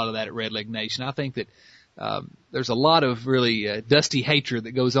done a whole lot of that at Red Leg Nation. I think that there's a lot of really Dusty hatred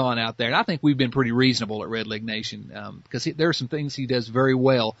that goes on out there, and I think we've been pretty reasonable at Red Leg Nation because there are some things he does very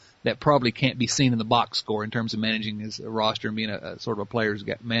well that probably can't be seen in the box score in terms of managing his roster and being a sort of a player's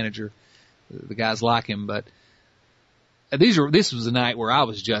manager. The guys like him, but this was a night where I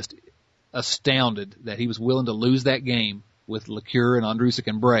was just astounded that he was willing to lose that game with LeCure and Ondrusek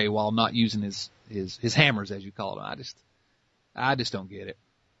and Bray while not using his hammers, as you call them. I just don't get it.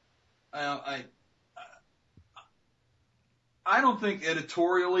 I don't think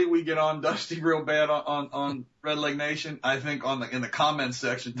editorially we get on Dusty real bad on Red Leg Nation. I think in the comments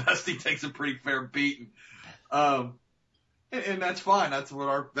section, Dusty takes a pretty fair beating. And that's fine. That's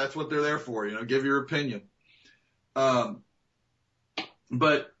what they're there for. Give your opinion. But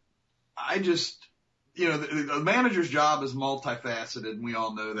I just, the manager's job is multifaceted, and we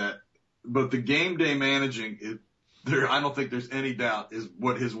all know that. But the game day managing, I don't think there's any doubt, is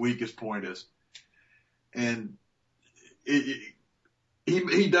what his weakest point is. And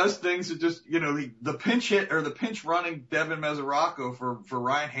he does things that just, the pinch hit or the pinch running Devin Mesoraco for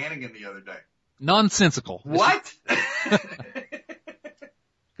Ryan Hannigan the other day. Nonsensical. What?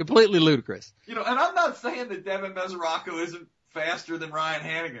 Completely ludicrous. And I'm not saying that Devin Mesoraco isn't faster than Ryan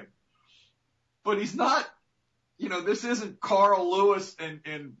Hannigan, but he's not, this isn't Carl Lewis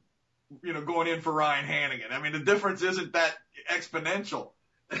and going in for Ryan Hannigan. I mean, the difference isn't that exponential.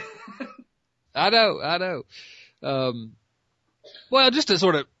 I know. Well, just to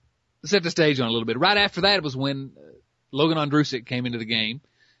sort of set the stage on a little bit, right after that it was when Logan Ondrusek came into the game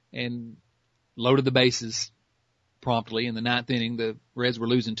and loaded the bases promptly in the 9th inning. The Reds were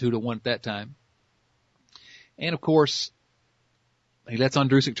losing 2-1 at that time. And of course, he lets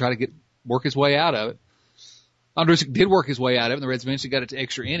Ondrusek try to work his way out of it. Ondrusek did work his way out of it, and the Reds eventually got it to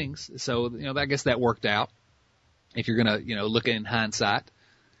extra innings. So, I guess that worked out if you're going to, look at it in hindsight.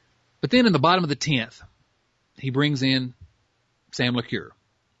 But then in the bottom of the 10th, he brings in Sam LeCure.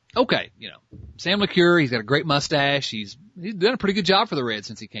 Okay, Sam LeCure, he's got a great mustache. He's done a pretty good job for the Reds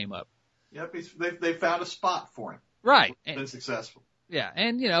since he came up. Yep, they found a spot for him. Right. He's been successful. Yeah,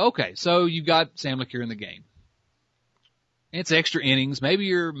 and, okay, so you've got Sam LeCure in the game. It's extra innings. Maybe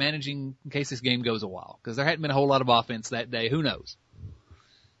you're managing in case this game goes a while because there hadn't been a whole lot of offense that day. Who knows?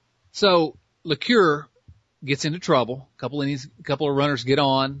 So LeCure gets into trouble. A couple of runners get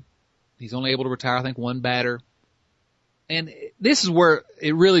on. He's only able to retire, I think, 1 batter. And this is where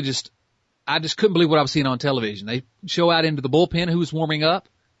it really I just couldn't believe what I was seeing on television. They show out into the bullpen who was warming up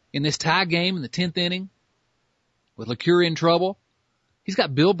in this tie game in the 10th inning with LeCure in trouble. He's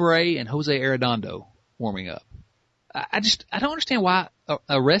got Bill Bray and Jose Arredondo warming up. I don't understand why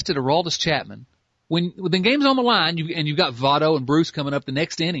arrested Aroldis Chapman when the game's on the line you've got Votto and Bruce coming up the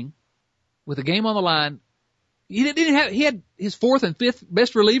next inning with the game on the line. He had his 4th and 5th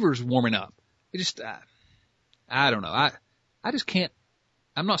best relievers warming up. I don't know. I just can't.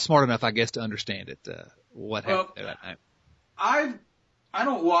 I'm not smart enough, I guess, to understand it. What happened that night? I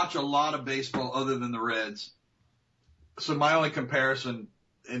don't watch a lot of baseball other than the Reds. So my only comparison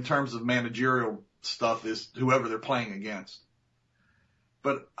in terms of managerial stuff is whoever they're playing against.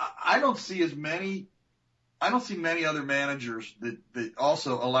 But I don't see many other managers that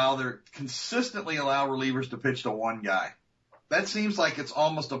also consistently allow relievers to pitch to one guy. That seems like it's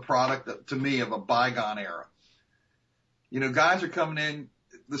almost a product to me of a bygone era. Guys are coming in.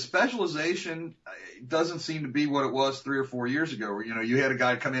 The specialization doesn't seem to be what it was 3 or 4 years ago where, you had a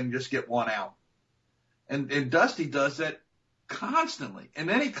guy come in and just get one out. And Dusty does that constantly. And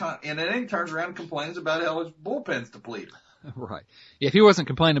then he turns around and complains about how his bullpen's depleted. Right. Yeah, if he wasn't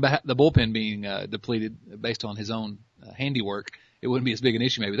complaining about the bullpen being depleted based on his own handiwork, it wouldn't be as big an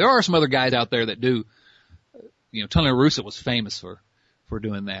issue maybe. There are some other guys out there that do. Tony La Russa was famous for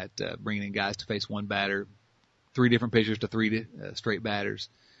doing that, bringing in guys to face one batter, 3 different pitchers to 3 straight batters.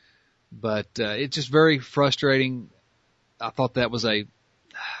 But it's just very frustrating. I thought that was again,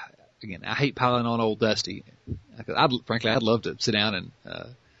 I hate piling on old Dusty. Frankly, I'd love to sit down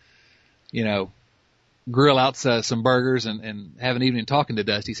and, grill out some burgers and have an evening talking to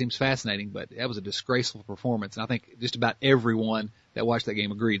Dusty. Seems fascinating, but that was a disgraceful performance. And I think just about everyone that watched that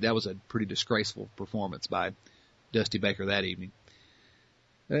game agreed that was a pretty disgraceful performance by Dusty Baker that evening.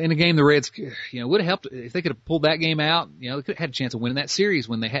 In a game the Reds, would have helped if they could have pulled that game out. They could have had a chance of winning that series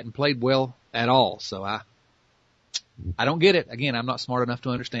when they hadn't played well at all. So I don't get it. Again, I'm not smart enough to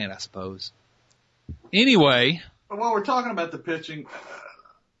understand, I suppose. Anyway. While we're talking about the pitching,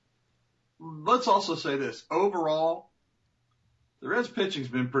 let's also say this. Overall, the Reds pitching's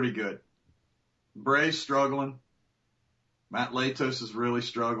been pretty good. Bray's struggling. Matt Latos is really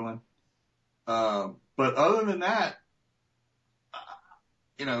struggling. But other than that,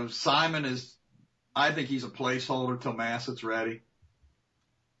 Simon I think he's a placeholder till Massett's ready.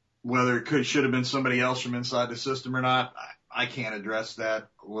 Whether it should have been somebody else from inside the system or not, I can't address that.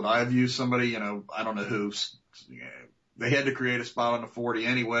 Would I have used somebody, I don't know who. They had to create a spot on the 40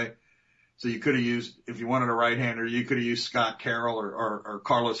 anyway. So you could have used, if you wanted a right-hander, you could have used Scott Carroll or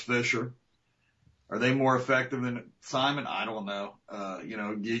Carlos Fisher. Are they more effective than Simon? I don't know.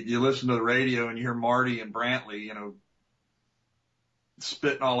 You listen to the radio and you hear Marty and Brantley,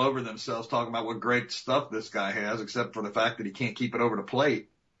 spitting all over themselves talking about what great stuff this guy has, except for the fact that he can't keep it over the plate.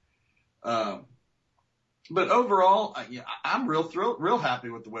 But overall, I'm real happy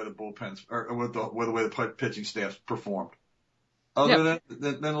with the way the bullpens, or with the way the pitching staff's performed. Other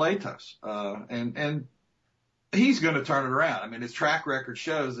than Latos. And he's going to turn it around. I mean, his track record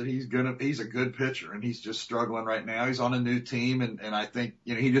shows that he's a good pitcher, and he's just struggling right now. He's on a new team, and I think,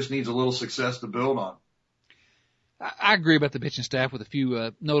 he just needs a little success to build on. I agree about the pitching staff with a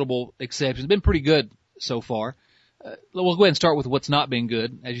few notable exceptions. Been pretty good so far. We'll go ahead and start with what's not been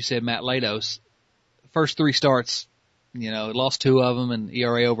good. As you said, Matt Latos. First 3 starts, lost 2 of them and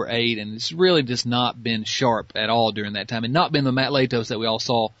ERA over 8, and it's really just not been sharp at all during that time, and not been the Matt Latos that we all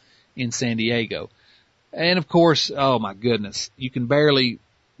saw in San Diego. And of course, oh my goodness, you can barely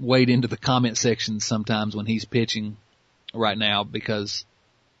wade into the comment section sometimes when he's pitching right now because,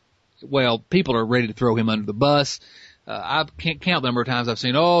 well, people are ready to throw him under the bus. I can't count the number of times I've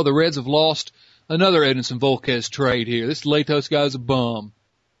seen, the Reds have lost another Edinson Volquez trade here. This Latos guy's a bum.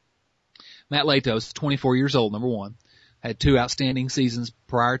 Matt Latos, 24 years old, number one, had 2 outstanding seasons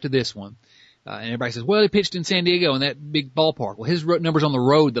prior to this one. And everybody says, well, he pitched in San Diego in that big ballpark. Well, his numbers on the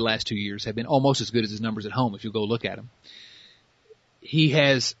road the last 2 years have been almost as good as his numbers at home if you go look at them. He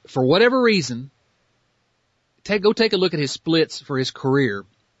has, for whatever reason, go take a look at his splits for his career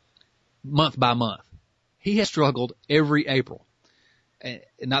month by month. He has struggled every April. And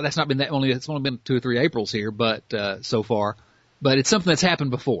now that's not been it's only been 2 or 3 Aprils here, but, so far, but it's something that's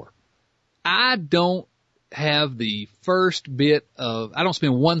happened before. I don't have the first bit of, I don't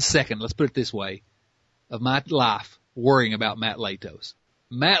spend 1 second, let's put it this way, of my life worrying about Matt Latos.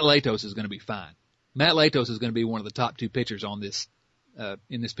 Matt Latos is going to be fine. Matt Latos is going to be one of the top 2 pitchers on this,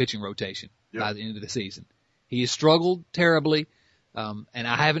 in this pitching rotation by the end of the season. He has struggled terribly, and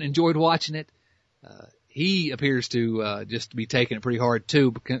I haven't enjoyed watching it. He appears to, just be taking it pretty hard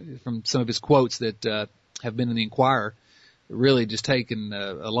too, from some of his quotes that, have been in the Inquirer. Really just taking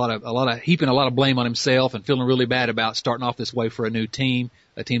heaping a lot of blame on himself and feeling really bad about starting off this way for a new team,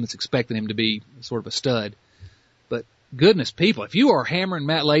 a team that's expecting him to be sort of a stud. But goodness, people, if you are hammering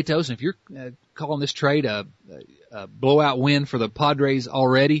Matt Latos and if you're calling this trade a blowout win for the Padres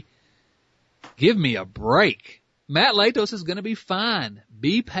already, give me a break. Matt Latos is going to be fine.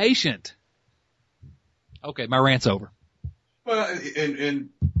 Be patient. Okay, my rant's over. Well,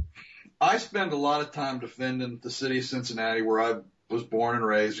 and I spend a lot of time defending the city of Cincinnati, where I was born and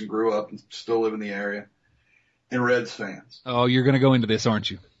raised and grew up and still live in the area, and Reds fans. Oh, you're going to go into this,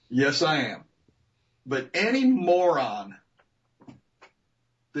 aren't you? Yes, I am. But any moron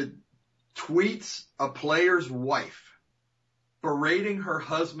that tweets a player's wife berating her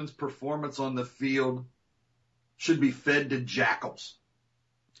husband's performance on the field should be fed to jackals.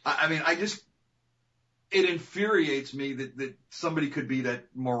 I mean, it infuriates me that somebody could be that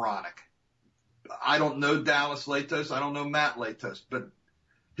moronic. I don't know Dallas Latos. I don't know Matt Latos, but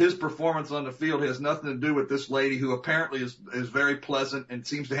his performance on the field has nothing to do with this lady who apparently is very pleasant and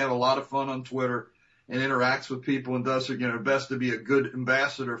seems to have a lot of fun on Twitter and interacts with people and does her best to be a good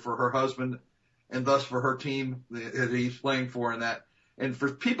ambassador for her husband and thus for her team that he's playing for and that. And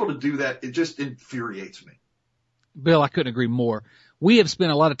for people to do that, it just infuriates me. Bill, I couldn't agree more. We have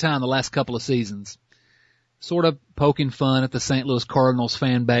spent a lot of time the last couple of seasons sort of poking fun at the St. Louis Cardinals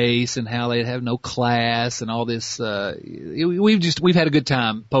fan base and how they have no class and all this. We've had a good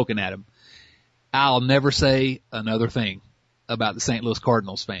time poking at them. I'll never say another thing about the St. Louis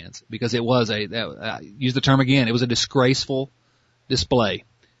Cardinals fans because it was use the term again, it was a disgraceful display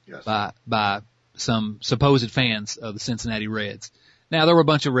by some supposed fans of the Cincinnati Reds. Now, there were a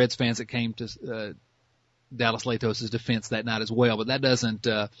bunch of Reds fans that came to Dallas Latos' defense that night as well, but that doesn't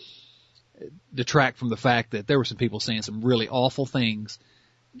detract from the fact that there were some people saying some really awful things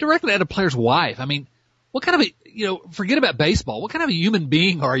directly at a player's wife. I mean, what kind of forget about baseball. What kind of a human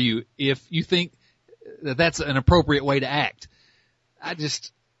being are you if you think that that's an appropriate way to act?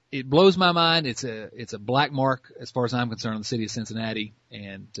 It blows my mind. It's a black mark as far as I'm concerned on the city of Cincinnati,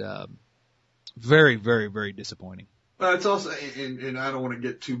 and very, very, very disappointing. It's also, and I don't want to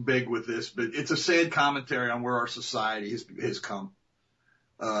get too big with this, but it's a sad commentary on where our society has come.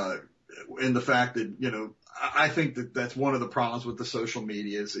 In the fact that, I think that that's one of the problems with the social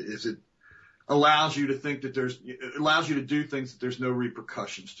media is it allows you to think that it allows you to do things that there's no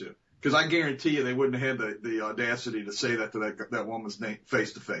repercussions to. Because I guarantee you they wouldn't have had the audacity to say that to that woman's name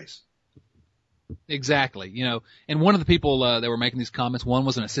face to face. Exactly. And one of the people that were making these comments, one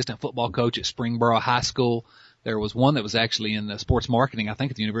was an assistant football coach at Springboro High School. There was one that was actually in sports marketing, I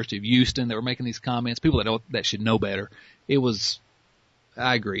think at the University of Houston. They were making these comments. People that should know better.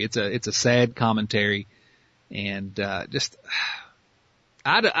 I agree. It's a sad commentary, and I just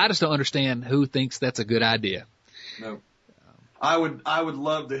don't understand who thinks that's a good idea. No, I would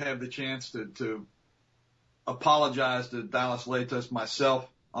love to have the chance to apologize to Dallas Latos myself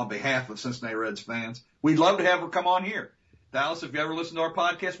on behalf of Cincinnati Reds fans. We'd love to have her come on here, Dallas. If you ever listen to our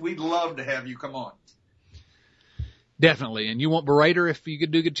podcast, we'd love to have you come on. Definitely. And you won't berate her if you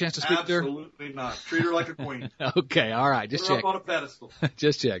could get a chance to speak to her? Absolutely not. Treat her like a queen. Okay. All right. Just check. Put her up on a pedestal.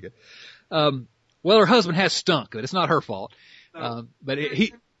 Just check it. Well, her husband has stunk, but it's not her fault. No. But he's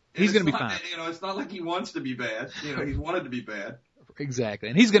going to be fine. It's not like he wants to be bad. He's wanted to be bad. Exactly.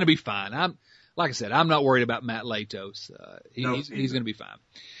 And he's going to be fine. Like I said, I'm not worried about Matt Latos. He's going to be fine.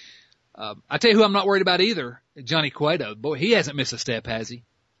 I tell you who I'm not worried about either. Johnny Cueto. Boy, he hasn't missed a step, has he?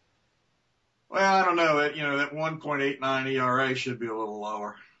 Well, I don't know. That 1.89 ERA should be a little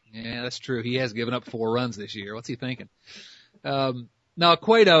lower. Yeah, that's true. He has given up 4 runs this year. What's he thinking? No,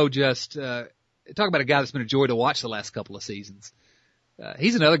 Cueto talk about a guy that's been a joy to watch the last couple of seasons.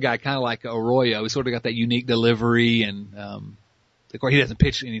 He's another guy kind of like Arroyo. He's sort of got that unique delivery, and of course he doesn't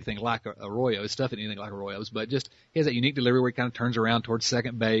pitch anything like Arroyo. His stuff isn't anything like Arroyo's, but just he has that unique delivery where he kind of turns around towards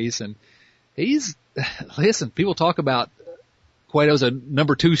second base, and listen, people talk about Cueto's a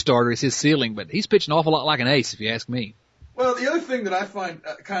number 2 starter, is his ceiling, but he's pitching an awful lot like an ace, if you ask me. Well, the other thing that I find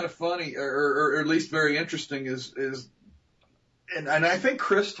kind of funny, or at least very interesting, is and I think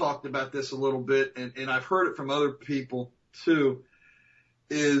Chris talked about this a little bit, and I've heard it from other people too,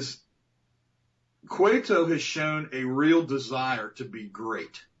 is Cueto has shown a real desire to be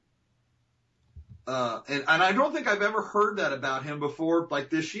great. And I don't think I've ever heard that about him before, like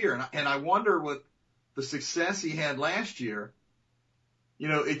this year. And I wonder with the success he had last year,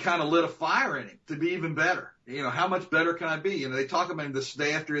 it kind of lit a fire in him to be even better. How much better can I be? They talk about him this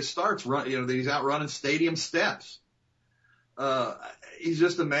day after his starts, that he's out running stadium steps. He's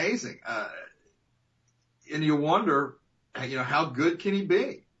just amazing. And you wonder, how good can he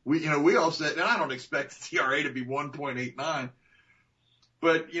be? We all said, and I don't expect the ERA to be 1.89,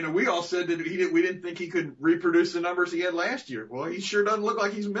 but, we all said that we didn't think he could reproduce the numbers he had last year. Well, he sure doesn't look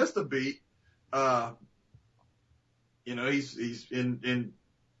like he's missed a beat. He's he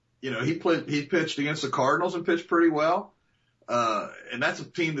pitched against the Cardinals and pitched pretty well. And that's a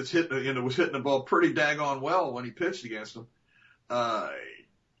team that's was hitting the ball pretty daggone well when he pitched against them.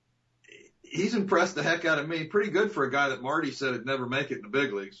 He's impressed the heck out of me. Pretty good for a guy that Marty said would never make it in the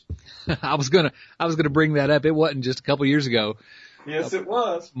big leagues. I was gonna bring that up. It wasn't just a couple years ago. Yes, it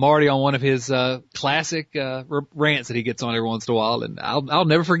was. Marty on one of his classic rants that he gets on every once in a while, and I'll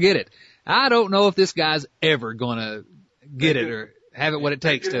never forget it. I don't know if this guy's ever gonna get it, or have it what it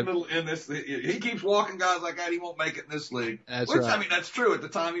takes to. In this, he keeps walking guys like that. He won't make it in this league. That's right. I mean, that's true. At the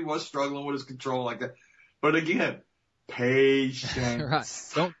time, he was struggling with his control like that. But again, patience.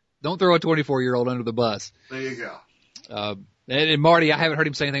 Right. Don't throw a 24-year-old under the bus. There you go. And Marty, I haven't heard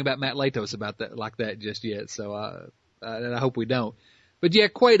him say anything about Matt Latos about that like that just yet. So and I hope we don't. But yeah,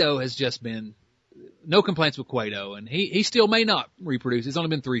 Cueto has just been no complaints with Cueto, and he still may not reproduce. It's only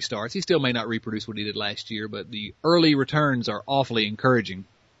been 3 starts. He still may not reproduce what he did last year, but the early returns are awfully encouraging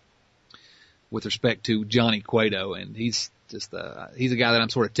with respect to Johnny Cueto, and he's a guy that I'm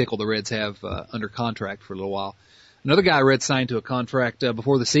sort of tickled the Reds have under contract for a little while. Another guy Reds signed to a contract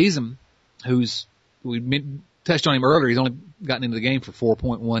before the season, we touched on him earlier. He's only gotten into the game for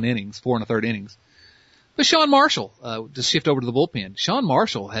 4.1 innings, 4 1/3 innings. But Sean Marshall, to shift over to the bullpen, Sean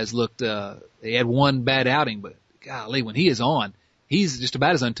Marshall has looked, he had one bad outing, but golly, when he is on, he's just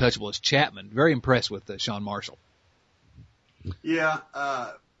about as untouchable as Chapman. Very impressed with Sean Marshall. Yeah,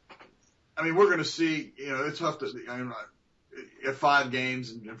 I mean, we're going to see, it's tough to, at 5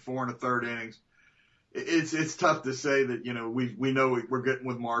 games and 4 1/3 innings, it's tough to say that, we know we're getting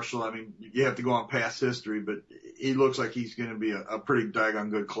with Marshall. I mean, you have to go on past history, but he looks like he's going to be a pretty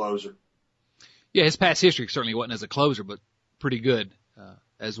daggone good closer. Yeah, his past history certainly wasn't as a closer, but pretty good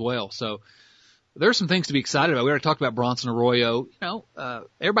as well. So there's some things to be excited about. We already talked about Bronson Arroyo.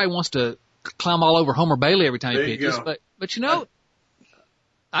 Everybody wants to climb all over Homer Bailey every time he pitches, but I don't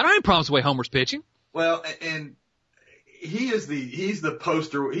have any problems with the way Homer's pitching. Well, and he's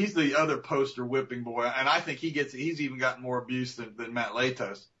the other poster whipping boy, and I think he's even gotten more abuse than Matt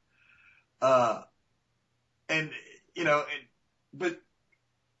Latos.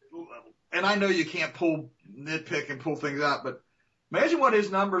 And I know you can't nitpick and pull things out, but imagine what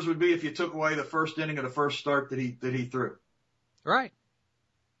his numbers would be if you took away the first inning of the first start that he threw. Right.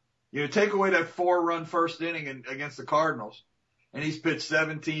 Take away that 4-run first inning against the Cardinals, and he's pitched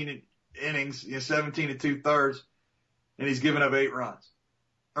 17 innings, 17 2/3, and he's given up 8 runs.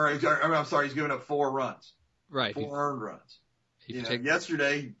 He's given up 4 runs. Right. 4 earned runs.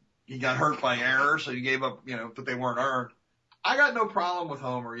 Yesterday he got hurt by error, so he gave up, but they weren't earned. I got no problem with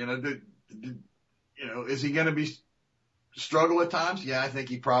Homer. Is he going to struggle at times? Yeah, I think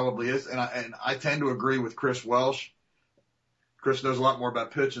he probably is. And I tend to agree with Chris Welsh. Chris knows a lot more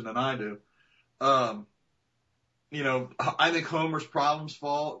about pitching than I do. I think Homer's problems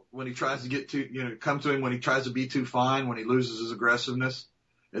fall when he tries to come to him when he tries to be too fine, when he loses his aggressiveness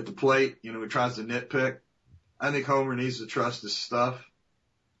at the plate, he tries to nitpick. I think Homer needs to trust his stuff.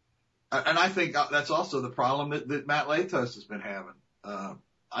 And I think that's also the problem that Matt Latos has been having.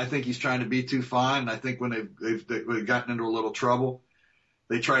 I think he's trying to be too fine. And I think when they've gotten into a little trouble,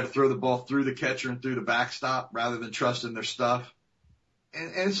 they try to throw the ball through the catcher and through the backstop rather than trusting their stuff.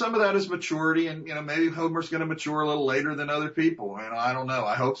 And some of that is maturity. And, maybe Homer's going to mature a little later than other people. I don't know.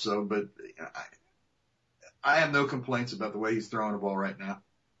 I hope so. But I have no complaints about the way he's throwing the ball right now.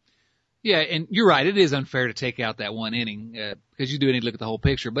 Yeah, and you're right. It is unfair to take out that 1 inning because you do need to look at the whole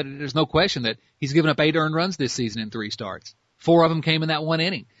picture. But there's no question that he's given up 8 earned runs this season in 3 starts. 4 of them came in that 1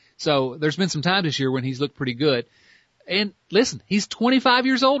 inning. So there's been some time this year when he's looked pretty good. And listen, he's 25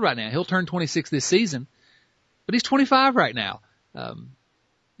 years old right now. He'll turn 26 this season, but he's 25 right now.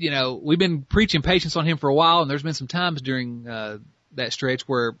 We've been preaching patience on him for a while, and there's been some times during that stretch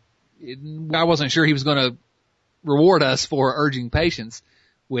where I wasn't sure he was going to reward us for urging patience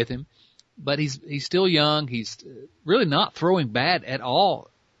with him. But he's still young. He's really not throwing bad at all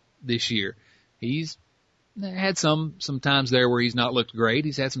this year. He's had some times there where he's not looked great.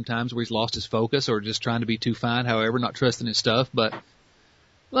 He's had some times where he's lost his focus or just trying to be too fine, however, not trusting his stuff. But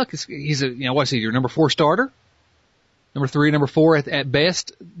look, he's your number 4 starter? Number 3, number 4 at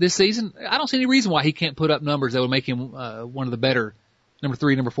best this season? I don't see any reason why he can't put up numbers that would make him one of the better number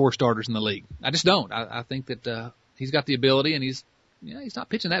 3, number 4 starters in the league. I just don't. I think that he's got the ability, and he's not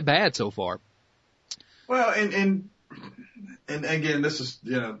pitching that bad so far. Well, and again, this is,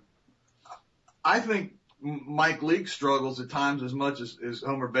 I think Mike Leake struggles at times as much as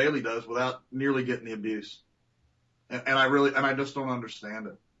Homer Bailey does without nearly getting the abuse. And I just don't understand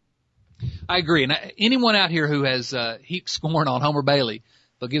it. I agree. And anyone out here who has heaped scorn on Homer Bailey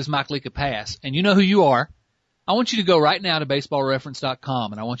but gives Mike Leake a pass, and you know who you are, I want you to go right now to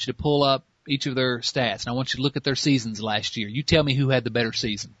baseballreference.com, and I want you to pull up each of their stats, and I want you to look at their seasons last year. You tell me who had the better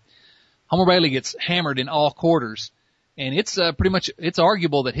season. Homer Bailey gets hammered in all quarters, and it's it's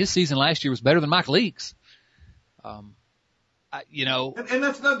arguable that his season last year was better than Mike Leake's. And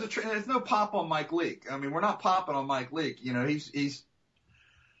that's there's no pop on Mike Leake. I mean, we're not popping on Mike Leake. He's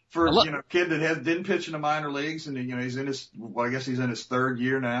for kid that didn't pitch in the minor leagues, and he's in his 3rd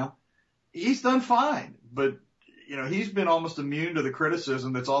year now. He's done fine, but he's been almost immune to the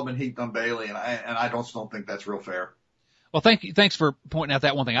criticism that's all been heaped on Bailey, and I don't think that's real fair. Well, thanks for pointing out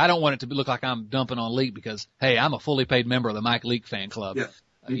that one thing. I don't want it to look like I'm dumping on Leake because, hey, I'm a fully paid member of the Mike Leake fan club. Yeah,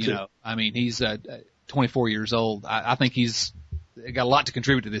 me too. I mean, he's 24 years old. I think he's got a lot to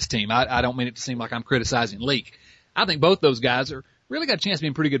contribute to this team. I don't mean it to seem like I'm criticizing Leake. I think both those guys are really got a chance of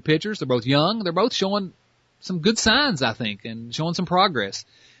being pretty good pitchers. They're both young. They're both showing some good signs, I think, and showing some progress.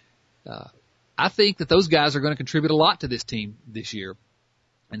 I think that those guys are going to contribute a lot to this team this year.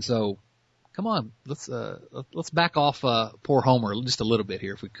 And so, come on, let's back off poor Homer just a little bit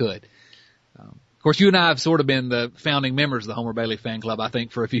here if we could. Of course, you and I have sort of been the founding members of the Homer Bailey fan club, I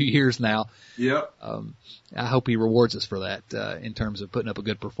think, for a few years now. Yep. I hope he rewards us for that in terms of putting up a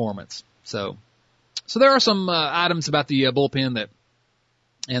good performance. So there are some items about the bullpen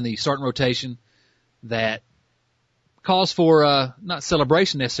and the starting rotation that calls for not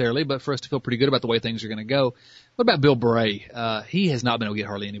celebration necessarily, but for us to feel pretty good about the way things are going to go. What about Bill Bray? He has not been able to get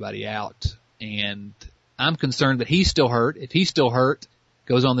hardly anybody out, and I'm concerned that he's still hurt. If he's still hurt,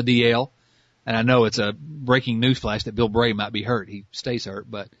 goes on the DL, and I know it's a breaking news flash that Bill Bray might be hurt. He stays hurt,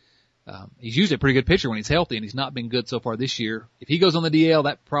 but he's usually a pretty good pitcher when he's healthy, and he's not been good so far this year. If he goes on the DL,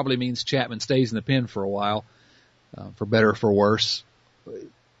 that probably means Chapman stays in the pen for a while, for better or for worse.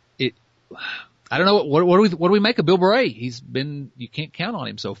 I don't know what do we make of Bill Bray? You can't count on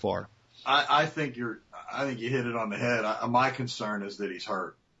him so far. I think you hit it on the head. My concern is that he's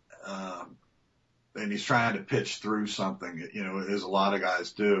hurt, and he's trying to pitch through something. As a lot of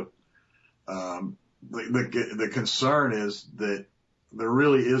guys do. The concern is that there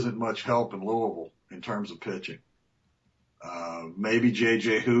really isn't much help in Louisville in terms of pitching. Maybe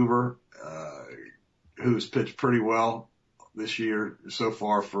J.J. Hoover, who's pitched pretty well this year so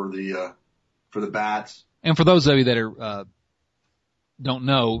far for the Bats. And for those of you that are don't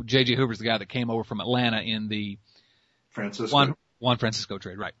know, J.J. Hoover's the guy that came over from Atlanta in the Juan Francisco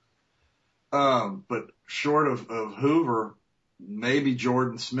trade, right? But short of Hoover, maybe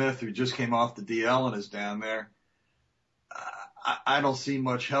Jordan Smith, who just came off the DL and is down there. I don't see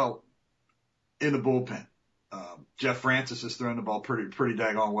much help in the bullpen. Jeff Francis has thrown the ball pretty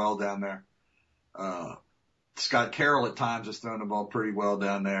daggone well down there. Scott Carroll at times has thrown the ball pretty well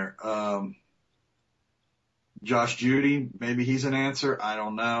down there. Josh Judy, maybe he's an answer. I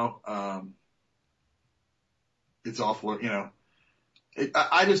don't know. It's awful,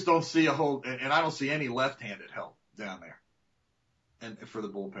 I just don't see and I don't see any left-handed help down there and for the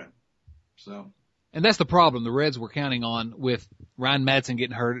bullpen. So. And that's the problem. The Reds were counting on with Ryan Madsen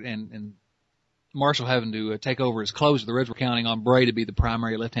getting hurt and Marshall having to take over as closer. The Reds were counting on Bray to be the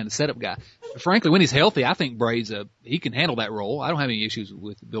primary left-handed setup guy. But frankly, when he's healthy, I think Bray's he can handle that role. I don't have any issues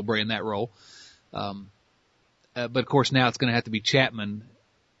with Bill Bray in that role. But of course now it's going to have to be Chapman.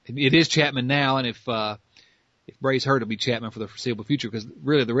 It is Chapman now, and if Bray's hurt, it'll be Chapman for the foreseeable future because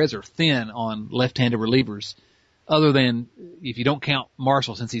really the Reds are thin on left-handed relievers. Other than if you don't count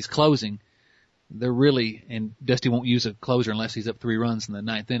Marshall since he's closing, they're really, and Dusty won't use a closer unless he's up 3 runs in the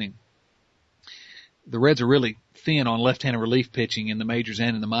 9th inning. The Reds are really thin on left-handed relief pitching in the majors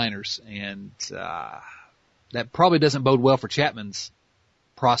and in the minors, and that probably doesn't bode well for Chapman's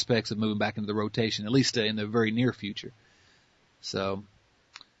prospects of moving back into the rotation, at least in the very near future. So,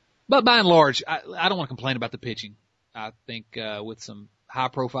 but by and large, I don't want to complain about the pitching. I think with some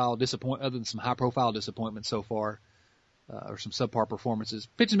high-profile disappointments so far, or some subpar performances,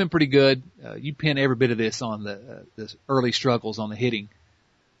 pitching's been pretty good. You pin every bit of this on the early struggles on the hitting.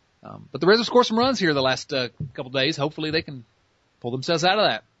 But the Reds will score some runs here the last couple of days. Hopefully they can pull themselves out of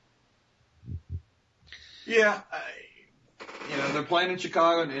that. Yeah, they're playing in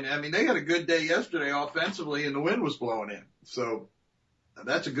Chicago, and I mean, they had a good day yesterday offensively, and the wind was blowing in. So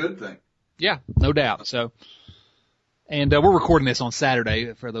that's a good thing. Yeah, no doubt. So, and we're recording this on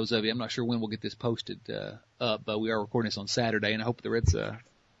Saturday for those of you. I'm not sure when we'll get this posted up, but we are recording this on Saturday, and I hope the Reds,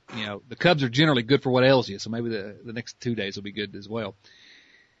 the Cubs are generally good for what ails you, so maybe the next 2 days will be good as well.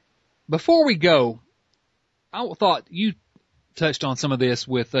 Before we go, I thought you touched on some of this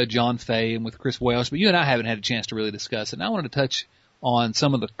with John Fay and with Chris Welsh, but you and I haven't had a chance to really discuss it. And I wanted to touch on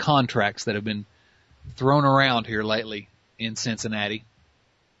some of the contracts that have been thrown around here lately in Cincinnati.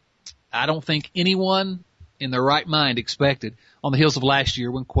 I don't think anyone in their right mind expected, on the heels of last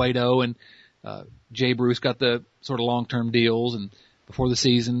year when Cueto and Jay Bruce got the sort of long-term deals, and before the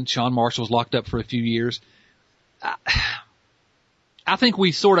season, Sean Marshall was locked up for a few years. I think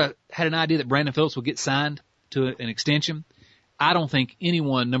we sort of had an idea that Brandon Phillips would get signed to an extension. I don't think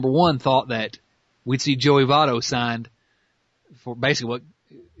anyone, number one, thought that we'd see Joey Votto signed for basically what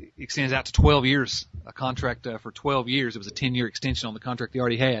extends out to 12 years, a contract for 12 years. It was a 10-year extension on the contract he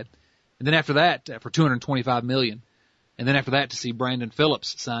already had. And then after that, for $225 million. And then after that, to see Brandon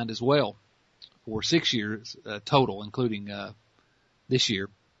Phillips signed as well for 6 years total, including this year.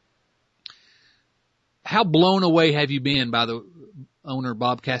 How blown away have you been by the owner,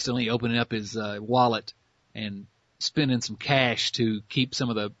 Bob Castellini, opening up his wallet and spending some cash to keep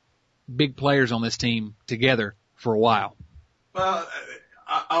some of the big players on this team together for a while? Well,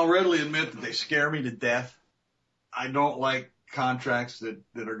 I'll readily admit that they scare me to death. I don't like contracts that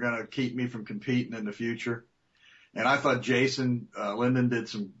are going to keep me from competing in the future. And I thought Jason Linden did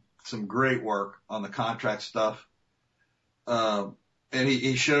some great work on the contract stuff. And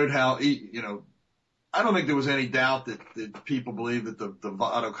he showed how I don't think there was any doubt that people believed that the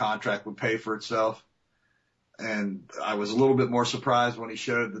Votto contract would pay for itself. And I was a little bit more surprised when he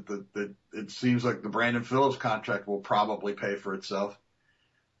showed that it seems like the Brandon Phillips contract will probably pay for itself.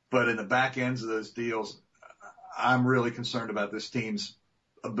 But in the back ends of those deals, I'm really concerned about this team's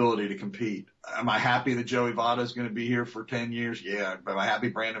ability to compete. Am I happy that Joey Votto is going to be here for 10 years? Yeah. Am I happy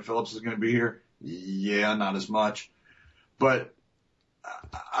Brandon Phillips is going to be here? Yeah, not as much. But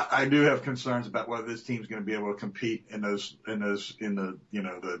I do have concerns about whether this team's going to be able to compete in the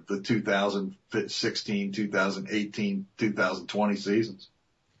 2016, 2018, 2020 seasons.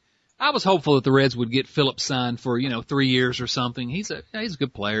 I was hopeful that the Reds would get Phillips signed for, 3 years or something. He's a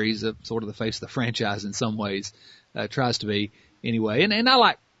good player. He's sort of the face of the franchise in some ways, tries to be anyway. And I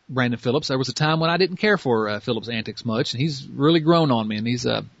like Brandon Phillips. There was a time when I didn't care for Phillips' antics much, and he's really grown on me. And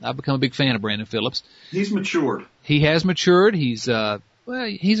I've become a big fan of Brandon Phillips. He's matured. He has matured. He's a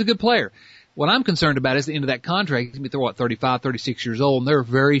good player. What I'm concerned about is the end of that contract. They're 35, 36 years old, and there are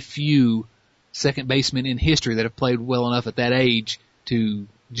very few second basemen in history that have played well enough at that age to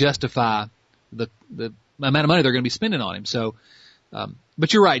justify the amount of money they're going to be spending on him. So,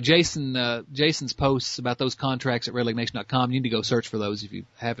 but you're right, Jason's posts about those contracts at RedLegNation.com. You need to go search for those if you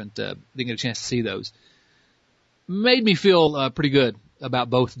didn't get a chance to see those. Made me feel pretty good about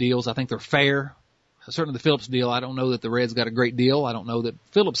both deals. I think they're fair. Certainly the Phillips deal, I don't know that the Reds got a great deal. I don't know that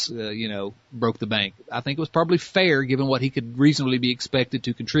Phillips, broke the bank. I think it was probably fair given what he could reasonably be expected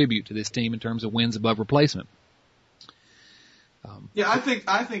to contribute to this team in terms of wins above replacement.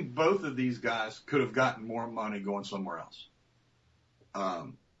 I think both of these guys could have gotten more money going somewhere else.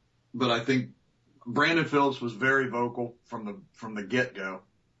 But I think Brandon Phillips was very vocal from the get-go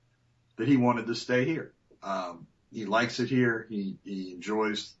that he wanted to stay here. He likes it here. He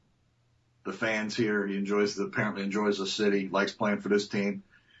enjoys the fans here. He apparently enjoys the city, likes playing for this team.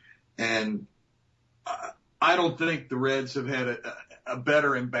 And I don't think the Reds have had a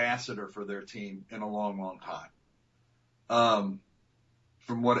better ambassador for their team in a long, long time.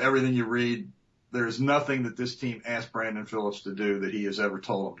 From everything you read, there's nothing that this team asked Brandon Phillips to do that he has ever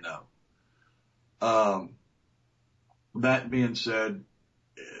told them no. That being said,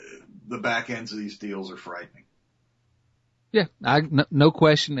 the back ends of these deals are frightening. Yeah, no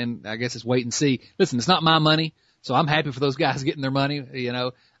question, and I guess it's wait and see. Listen, it's not my money, so I'm happy for those guys getting their money.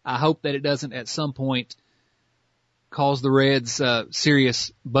 I hope that it doesn't at some point cause the Reds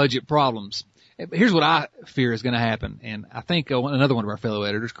serious budget problems. Here's what I fear is going to happen, and I think another one of our fellow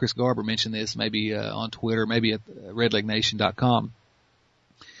editors, Chris Garber, mentioned this maybe on Twitter, maybe at RedLegNation.com.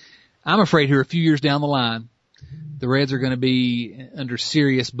 I'm afraid here a few years down the line, the Reds are going to be under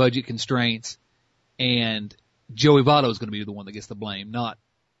serious budget constraints, and Joey Votto is going to be the one that gets the blame, not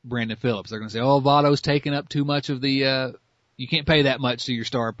Brandon Phillips. They're going to say, Votto's taking up too much of the you can't pay that much to your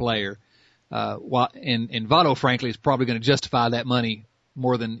star player. And Votto, frankly, is probably going to justify that money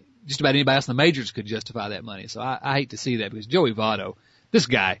more than just about anybody else in the majors could justify that money. So I hate to see that because Joey Votto, this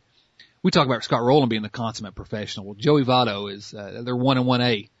guy, we talk about Scott Rowland being the consummate professional. Well, Joey Votto is, they're 1 and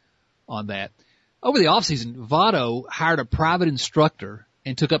 1A on that. Over the offseason, Votto hired a private instructor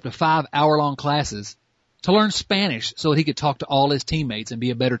and took up to 5 hour-long classes to learn Spanish so that he could talk to all his teammates and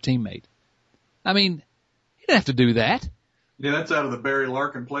be a better teammate. I mean, he didn't have to do that. Yeah, that's out of the Barry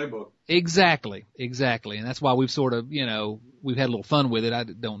Larkin playbook. Exactly. And that's why we've sort of, we've had a little fun with it. I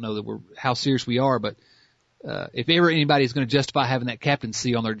don't know that how serious we are, but if ever anybody is going to justify having that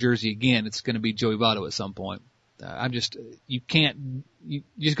captaincy on their jersey again, it's going to be Joey Votto at some point. You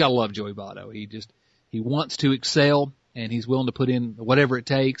just got to love Joey Votto. He wants to excel, and he's willing to put in whatever it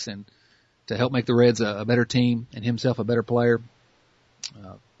takes and to help make the Reds a better team and himself a better player.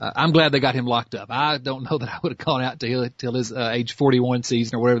 I'm glad they got him locked up. I don't know that I would have gone out till his age 41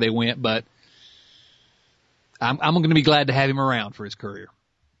 season or wherever they went, but I'm going to be glad to have him around for his career.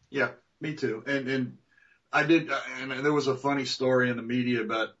 Yeah, me too. And I did, and there was a funny story in the media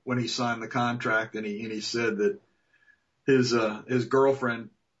about when he signed the contract, and he said that his girlfriend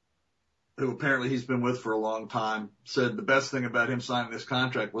who apparently he's been with for a long time, said the best thing about him signing this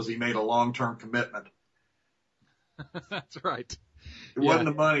contract was he made a long-term commitment. That's right. It wasn't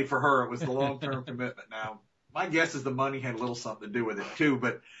the money for her. It was the long-term commitment. Now, my guess is the money had a little something to do with it too,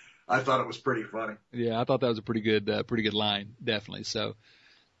 but I thought it was pretty funny. Yeah, I thought that was a pretty good line, definitely. So,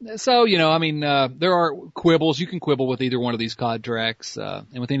 I mean, there are quibbles. You can quibble with either one of these contracts,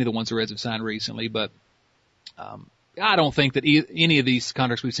 and with any of the ones the Reds have signed recently, but, I don't think that any of these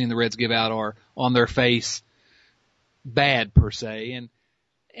contracts we've seen the Reds give out are on their face bad per se.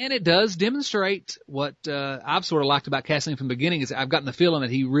 And it does demonstrate what, I've sort of liked about Kathleen from the beginning is I've gotten the feeling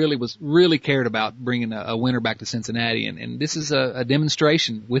that he really cared about bringing a winner back to Cincinnati. And this is a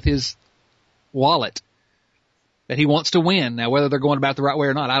demonstration with his wallet that he wants to win. Now, whether they're going about it the right way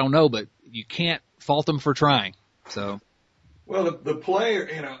or not, I don't know, but you can't fault them for trying. So. Well, the player,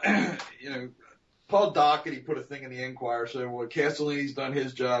 Paul Doherty put a thing in the Enquirer saying, well, Castellini's done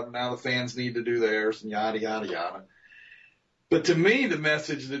his job, now the fans need to do theirs, and yada, yada, yada. But to me, the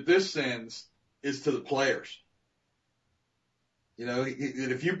message that this sends is to the players.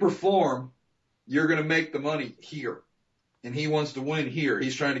 If you perform, you're going to make the money here. And he wants to win here.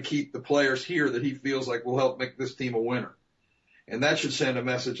 He's trying to keep the players here that he feels like will help make this team a winner. And that should send a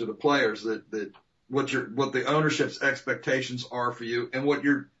message to the players that what the ownership's expectations are for you and what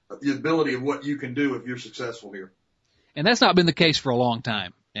the ability of what you can do if you're successful here. And that's not been the case for a long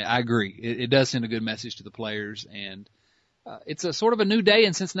time. I agree. It does send a good message to the players, and it's a sort of a new day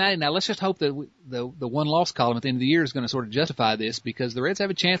in Cincinnati. Now let's just hope that the one-loss column at the end of the year is going to sort of justify this, because the Reds have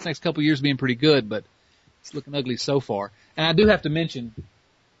a chance the next couple of years of being pretty good, but it's looking ugly so far. And I do have to mention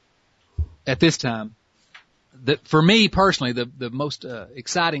at this time that for me personally, the most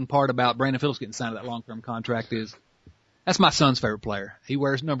exciting part about Brandon Phillips getting signed to that long-term contract is that's my son's favorite player. He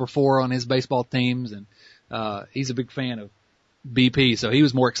wears number 4 on his baseball teams, and he's a big fan of BP, so he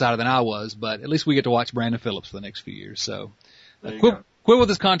was more excited than I was, but at least we get to watch Brandon Phillips for the next few years. So quit with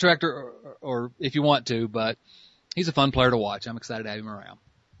his contract or if you want to, but he's a fun player to watch. I'm excited to have him around.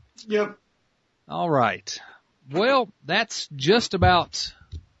 Yep. All right. Well, that's just about.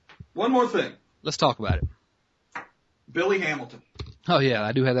 One more thing. Let's talk about it. Billy Hamilton. Oh, yeah,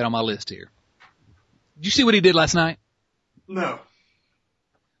 I do have that on my list here. Did you see what he did last night? No.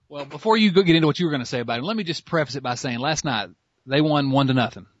 Well, before you get into what you were going to say about him, let me just preface it by saying last night they won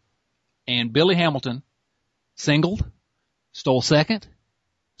 1-0. And Billy Hamilton singled, stole second,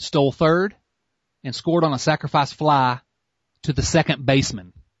 stole third, and scored on a sacrifice fly to the second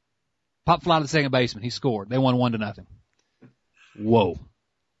baseman. Pop fly to the second baseman. He scored. They won 1-0. Whoa.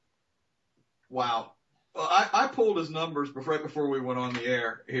 Wow. Well, I pulled his numbers right before we went on the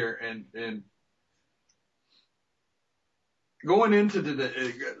air here, and going into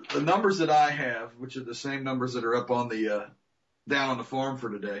the numbers that I have, which are the same numbers that are up on the down on the farm for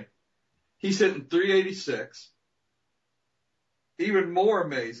today, he's hitting 386. Even more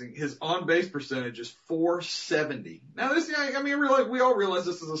amazing, his on-base percentage is 470. Now, we all realize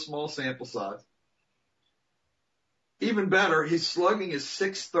this is a small sample size. Even better, his slugging is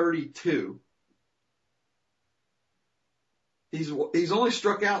 632. He's only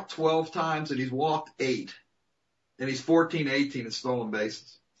struck out 12 times, and he's walked 8. And he's 14-18 in stolen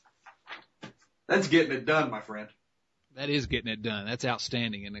bases. That's getting it done, my friend. That is getting it done. That's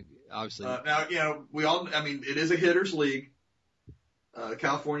outstanding, and obviously. Now, it is a hitter's league. The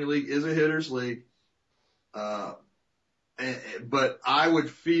California League is a hitter's league. But I would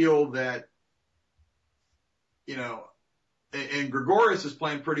feel that, and Gregorius is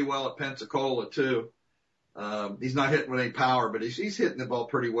playing pretty well at Pensacola too. He's not hitting with any power, but he's hitting the ball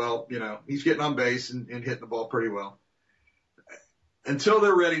pretty well. He's getting on base and hitting the ball pretty well. Until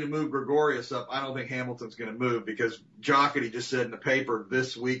they're ready to move Gregorius up, I don't think Hamilton's going to move, because Jocketty just said in the paper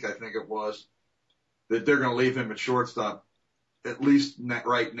this week, I think it was, that they're going to leave him at shortstop, at least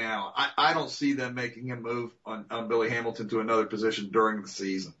right now. I don't see them making him move on Billy Hamilton to another position during the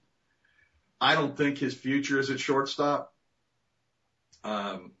season. I don't think his future is at shortstop.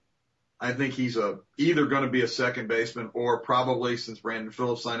 I think he's either going to be a second baseman or probably, since Brandon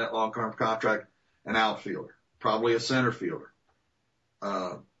Phillips signed that long-term contract, an outfielder, probably a center fielder.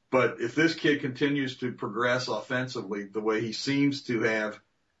 But if this kid continues to progress offensively the way he seems to have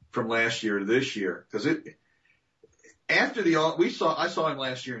from last year to this year, because I saw him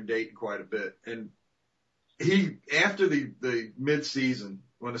last year in Dayton quite a bit, and after the mid-season,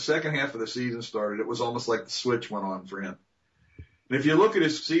 when the second half of the season started, it was almost like the switch went on for him. And if you look at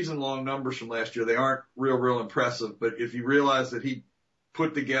his season-long numbers from last year, they aren't real impressive. But if you realize that he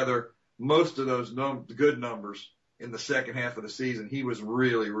put together most of those good numbers in the second half of the season, he was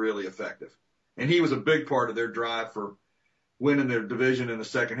really, really effective. And he was a big part of their drive for winning their division in the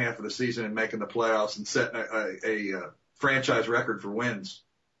second half of the season and making the playoffs and setting a franchise record for wins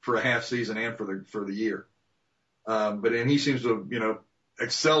for a half season and for the year. But he seems to have,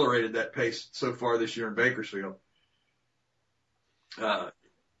 accelerated that pace so far this year in Bakersfield.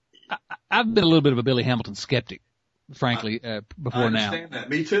 I've been a little bit of a Billy Hamilton skeptic, frankly, before now. I understand that.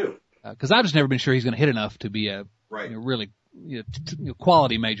 Me too. Because I've just never been sure he's going to hit enough to be a really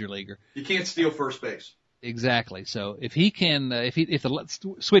quality major leaguer. You can't steal first base. Exactly. So if he can, if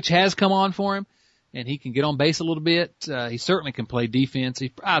the switch has come on for him, and he can get on base a little bit, he certainly can play defense.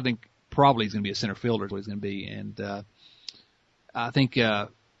 I think probably he's going to be a center fielder is what he's going to be, and I think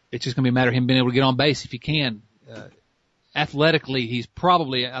it's just going to be a matter of him being able to get on base if he can. Athletically, he's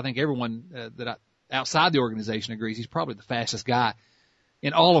probably, I think everyone outside the organization agrees, he's probably the fastest guy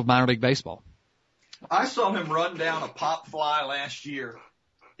in all of minor league baseball. I saw him run down a pop fly last year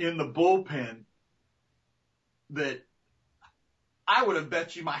in the bullpen that I would have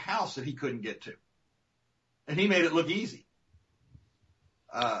bet you my house that he couldn't get to. And he made it look easy.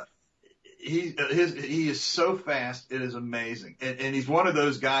 He is so fast, it is amazing. And he's one of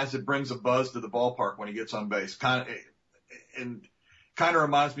those guys that brings a buzz to the ballpark when he gets on base. Kind of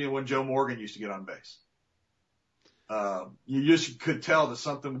reminds me of when Joe Morgan used to get on base. You just could tell that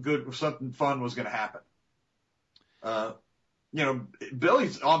something fun was going to happen.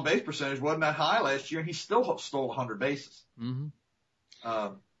 Billy's on base percentage wasn't that high last year, and he still stole 100 bases. Mm-hmm.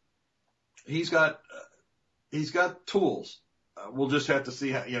 He's got tools. We'll just have to see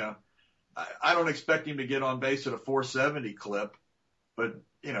how, I don't expect him to get on base at a 470 clip, but,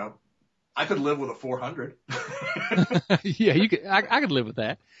 I could live with a 400. Yeah, I could live with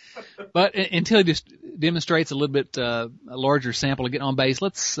that. But until he just demonstrates a little bit a larger sample of getting on base,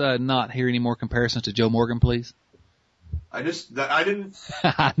 let's not hear any more comparisons to Joe Morgan, please. I didn't.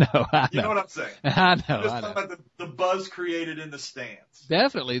 I know. You know what I'm saying? I know. I'm just talking about the buzz created in the stands.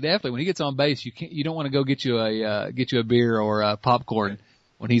 Definitely. When he gets on base, you don't want to go get you a beer or popcorn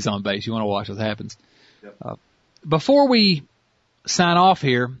when he's on base. You want to watch what happens. Yep. Before we sign off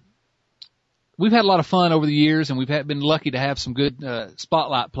here, we've had a lot of fun over the years, and we've been lucky to have some good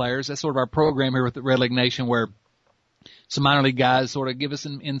spotlight players. That's sort of our program here with the Red Leg Nation, where some minor league guys sort of give us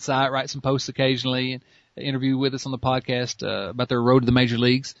some insight, write some posts occasionally, and interview with us on the podcast about their road to the major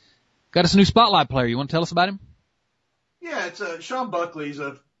leagues. Got us a new spotlight player. You want to tell us about him? Yeah, it's Sean Buckley.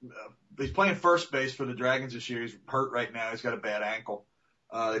 He's playing first base for the Dragons this year. He's hurt right now. He's got a bad ankle.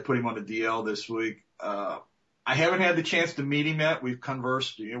 They put him on the DL this week. I haven't had the chance to meet him yet. We've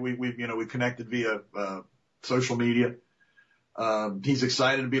conversed. We connected via social media. He's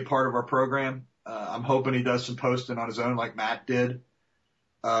excited to be a part of our program. I'm hoping he does some posting on his own like Matt did.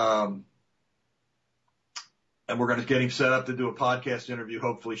 And we're going to get him set up to do a podcast interview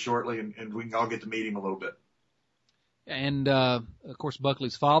hopefully shortly, and we can all get to meet him a little bit. And, of course,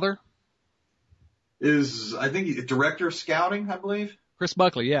 Buckley's father is, I think, director of scouting, I believe. Chris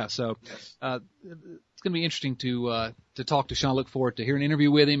Buckley, yeah. So, yes. It's going to be interesting to talk to Sean. Look forward to hearing an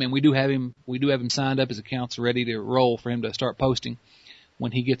interview with him, and we do have him signed up. His account's ready to roll for him to start posting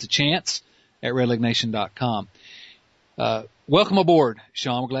when he gets a chance at redlegnation.com. Welcome aboard,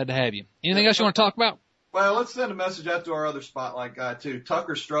 Sean. We're glad to have you. Anything else you want to talk about? Well, let's send a message out to our other spotlight guy too.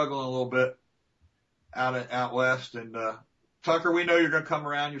 Tucker's struggling a little bit out west, and Tucker, we know you're going to come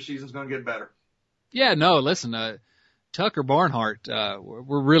around. Your season's going to get better. Yeah, no, listen, Tucker Barnhart,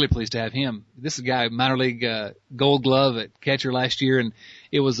 we're really pleased to have him. This is a guy, minor league Gold Glove at catcher last year, and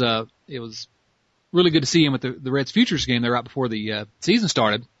it was really good to see him at the Reds Futures game there right before the season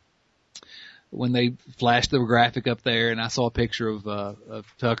started, when they flashed the graphic up there, and I saw a picture of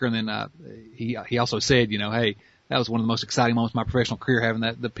Tucker, and then he also said, hey, that was one of the most exciting moments of my professional career, having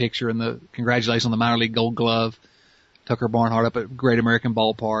the picture and the congratulations on the minor league Gold Glove. Tucker Barnhart up at Great American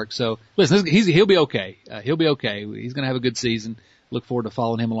Ballpark. So listen, he'll be okay. He'll be okay. He's going to have a good season. Look forward to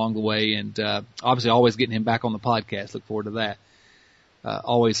following him along the way, and obviously always getting him back on the podcast. Look forward to that.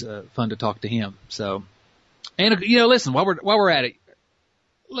 Always fun to talk to him. So, and listen, while we're at it,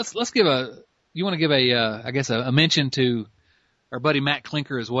 let's give you want to give a mention to our buddy Matt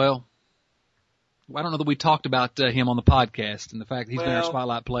Klinker as well. I don't know that we talked about him on the podcast and the fact that he's been our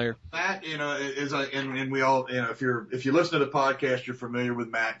spotlight player. Matt, and we all, if you listen to the podcast, you're familiar with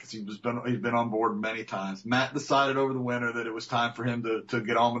Matt because he's been on board many times. Matt decided over the winter that it was time for him to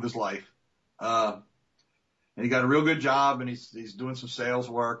get on with his life. And he got a real good job, and he's doing some sales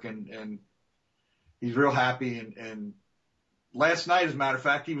work, and he's real happy. And last night, as a matter of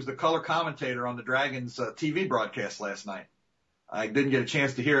fact, he was the color commentator on the Dragons TV broadcast last night. I didn't get a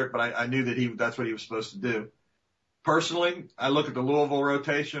chance to hear it, but I knew that that's what he was supposed to do. Personally, I look at the Louisville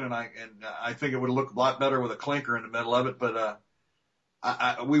rotation, and I think it would look a lot better with a clinker in the middle of it. But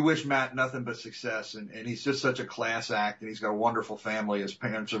we wish Matt nothing but success, and he's just such a class act, and he's got a wonderful family. His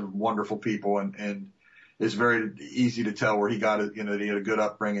parents are wonderful people, and it's very easy to tell where he got it. That he had a good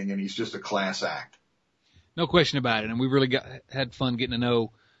upbringing, and he's just a class act. No question about it. And we really had fun getting to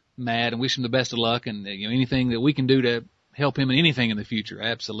know Matt, and wish him the best of luck, and anything that we can do to help him in anything in the future.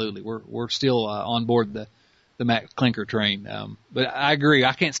 Absolutely, we're still on board the Matt Clinker train. But I agree.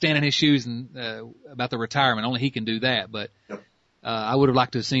 I can't stand in his shoes and about the retirement. Only he can do that. But Yep. I would have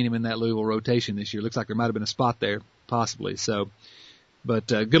liked to have seen him in that Louisville rotation this year. Looks like there might have been a spot there, possibly. So, but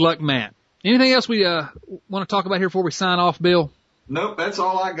good luck, Matt. Anything else we want to talk about here before we sign off, Bill? Nope, that's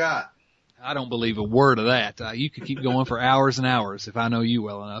all I got. I don't believe a word of that. You could keep going for hours and hours if I know you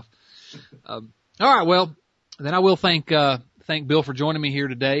well enough. All right, well, then I will thank Bill for joining me here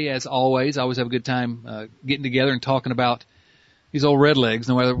today. As always, I always have a good time getting together and talking about these old Redlegs,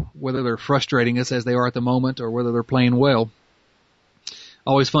 no matter whether they're frustrating us as they are at the moment or whether they're playing well.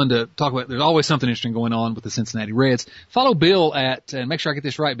 Always fun to talk about. There's always something interesting going on with the Cincinnati Reds. Follow Bill and make sure I get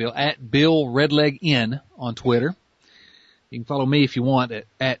this right, Bill, at Bill RedlegN on Twitter. You can follow me if you want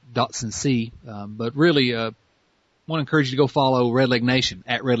at Dotson C. But really, want to encourage you to go follow Redleg Nation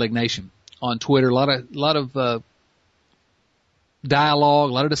at Redleg Nation on Twitter. A lot of dialogue,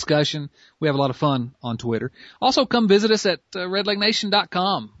 a lot of discussion. We have a lot of fun on Twitter. Also, come visit us at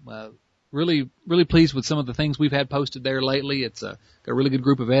redlegnation.com. Really pleased with some of the things we've had posted there lately. It's got a really good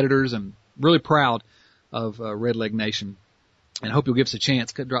group of editors, and really proud of Redleg Nation. And hope you'll give us a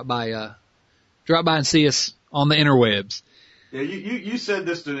chance. Drop by and see us on the interwebs. Yeah, you said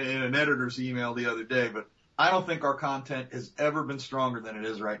this in an editor's email the other day, but I don't think our content has ever been stronger than it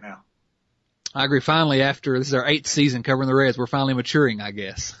is right now. I agree. Finally, this is our 8th season covering the Reds, we're finally maturing, I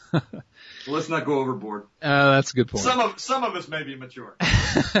guess. Let's not go overboard. That's a good point. Some of us may be mature.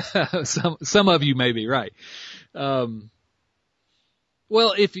 some of you may be right. Well,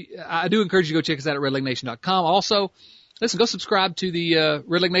 I do encourage you to go check us out at redlegnation.com. Also, listen, go subscribe to the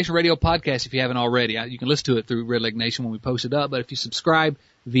Redleg Nation Radio podcast if you haven't already. You can listen to it through Redleg Nation when we post it up, but if you subscribe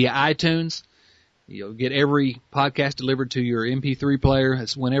via iTunes, you'll get every podcast delivered to your MP3 player.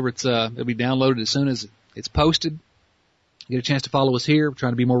 Whenever it'll be downloaded as soon as it's posted. Get a chance to follow us here. We're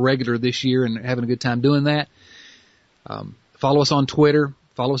trying to be more regular this year and having a good time doing that. Follow us on Twitter.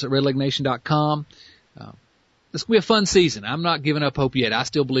 Follow us at redlegnation.com. This will be a fun season. I'm not giving up hope yet. I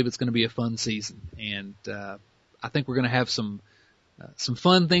still believe it's going to be a fun season. And I think we're going to have some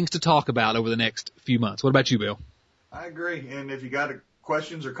fun things to talk about over the next few months. What about you, Bill? I agree. And if you got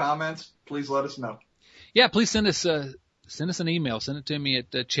questions or comments, please let us know. Yeah, please send us an email. Send it to me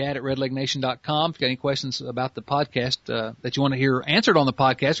at chad@redlegnation.com. If you got any questions about the podcast that you want to hear answered on the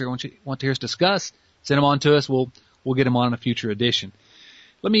podcast or want to hear us discuss, send them on to us. We'll get them on in a future edition.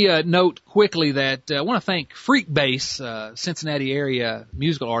 Let me note quickly that I want to thank Freak Bass, Cincinnati area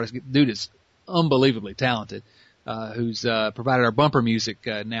musical artist. Dude is unbelievably talented, who's provided our bumper music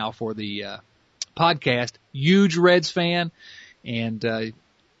now for the podcast. Huge Reds fan, and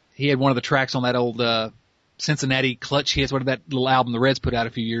he had one of the tracks on that old Cincinnati Clutch Hits, whatever that little album the Reds put out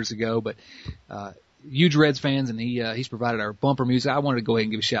a few years ago. But huge Reds fans, and he's provided our bumper music. I wanted to go ahead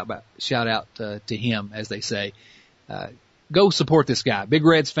and give a shout out to him, as they say. Go support this guy. Big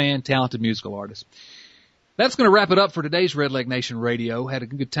Reds fan, talented musical artist. That's going to wrap it up for today's Redleg Nation Radio. Had a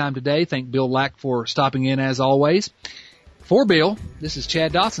good time today. Thank Bill Lack for stopping in as always. For Bill, this is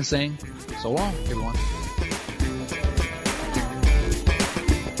Chad Dotson saying so long, everyone.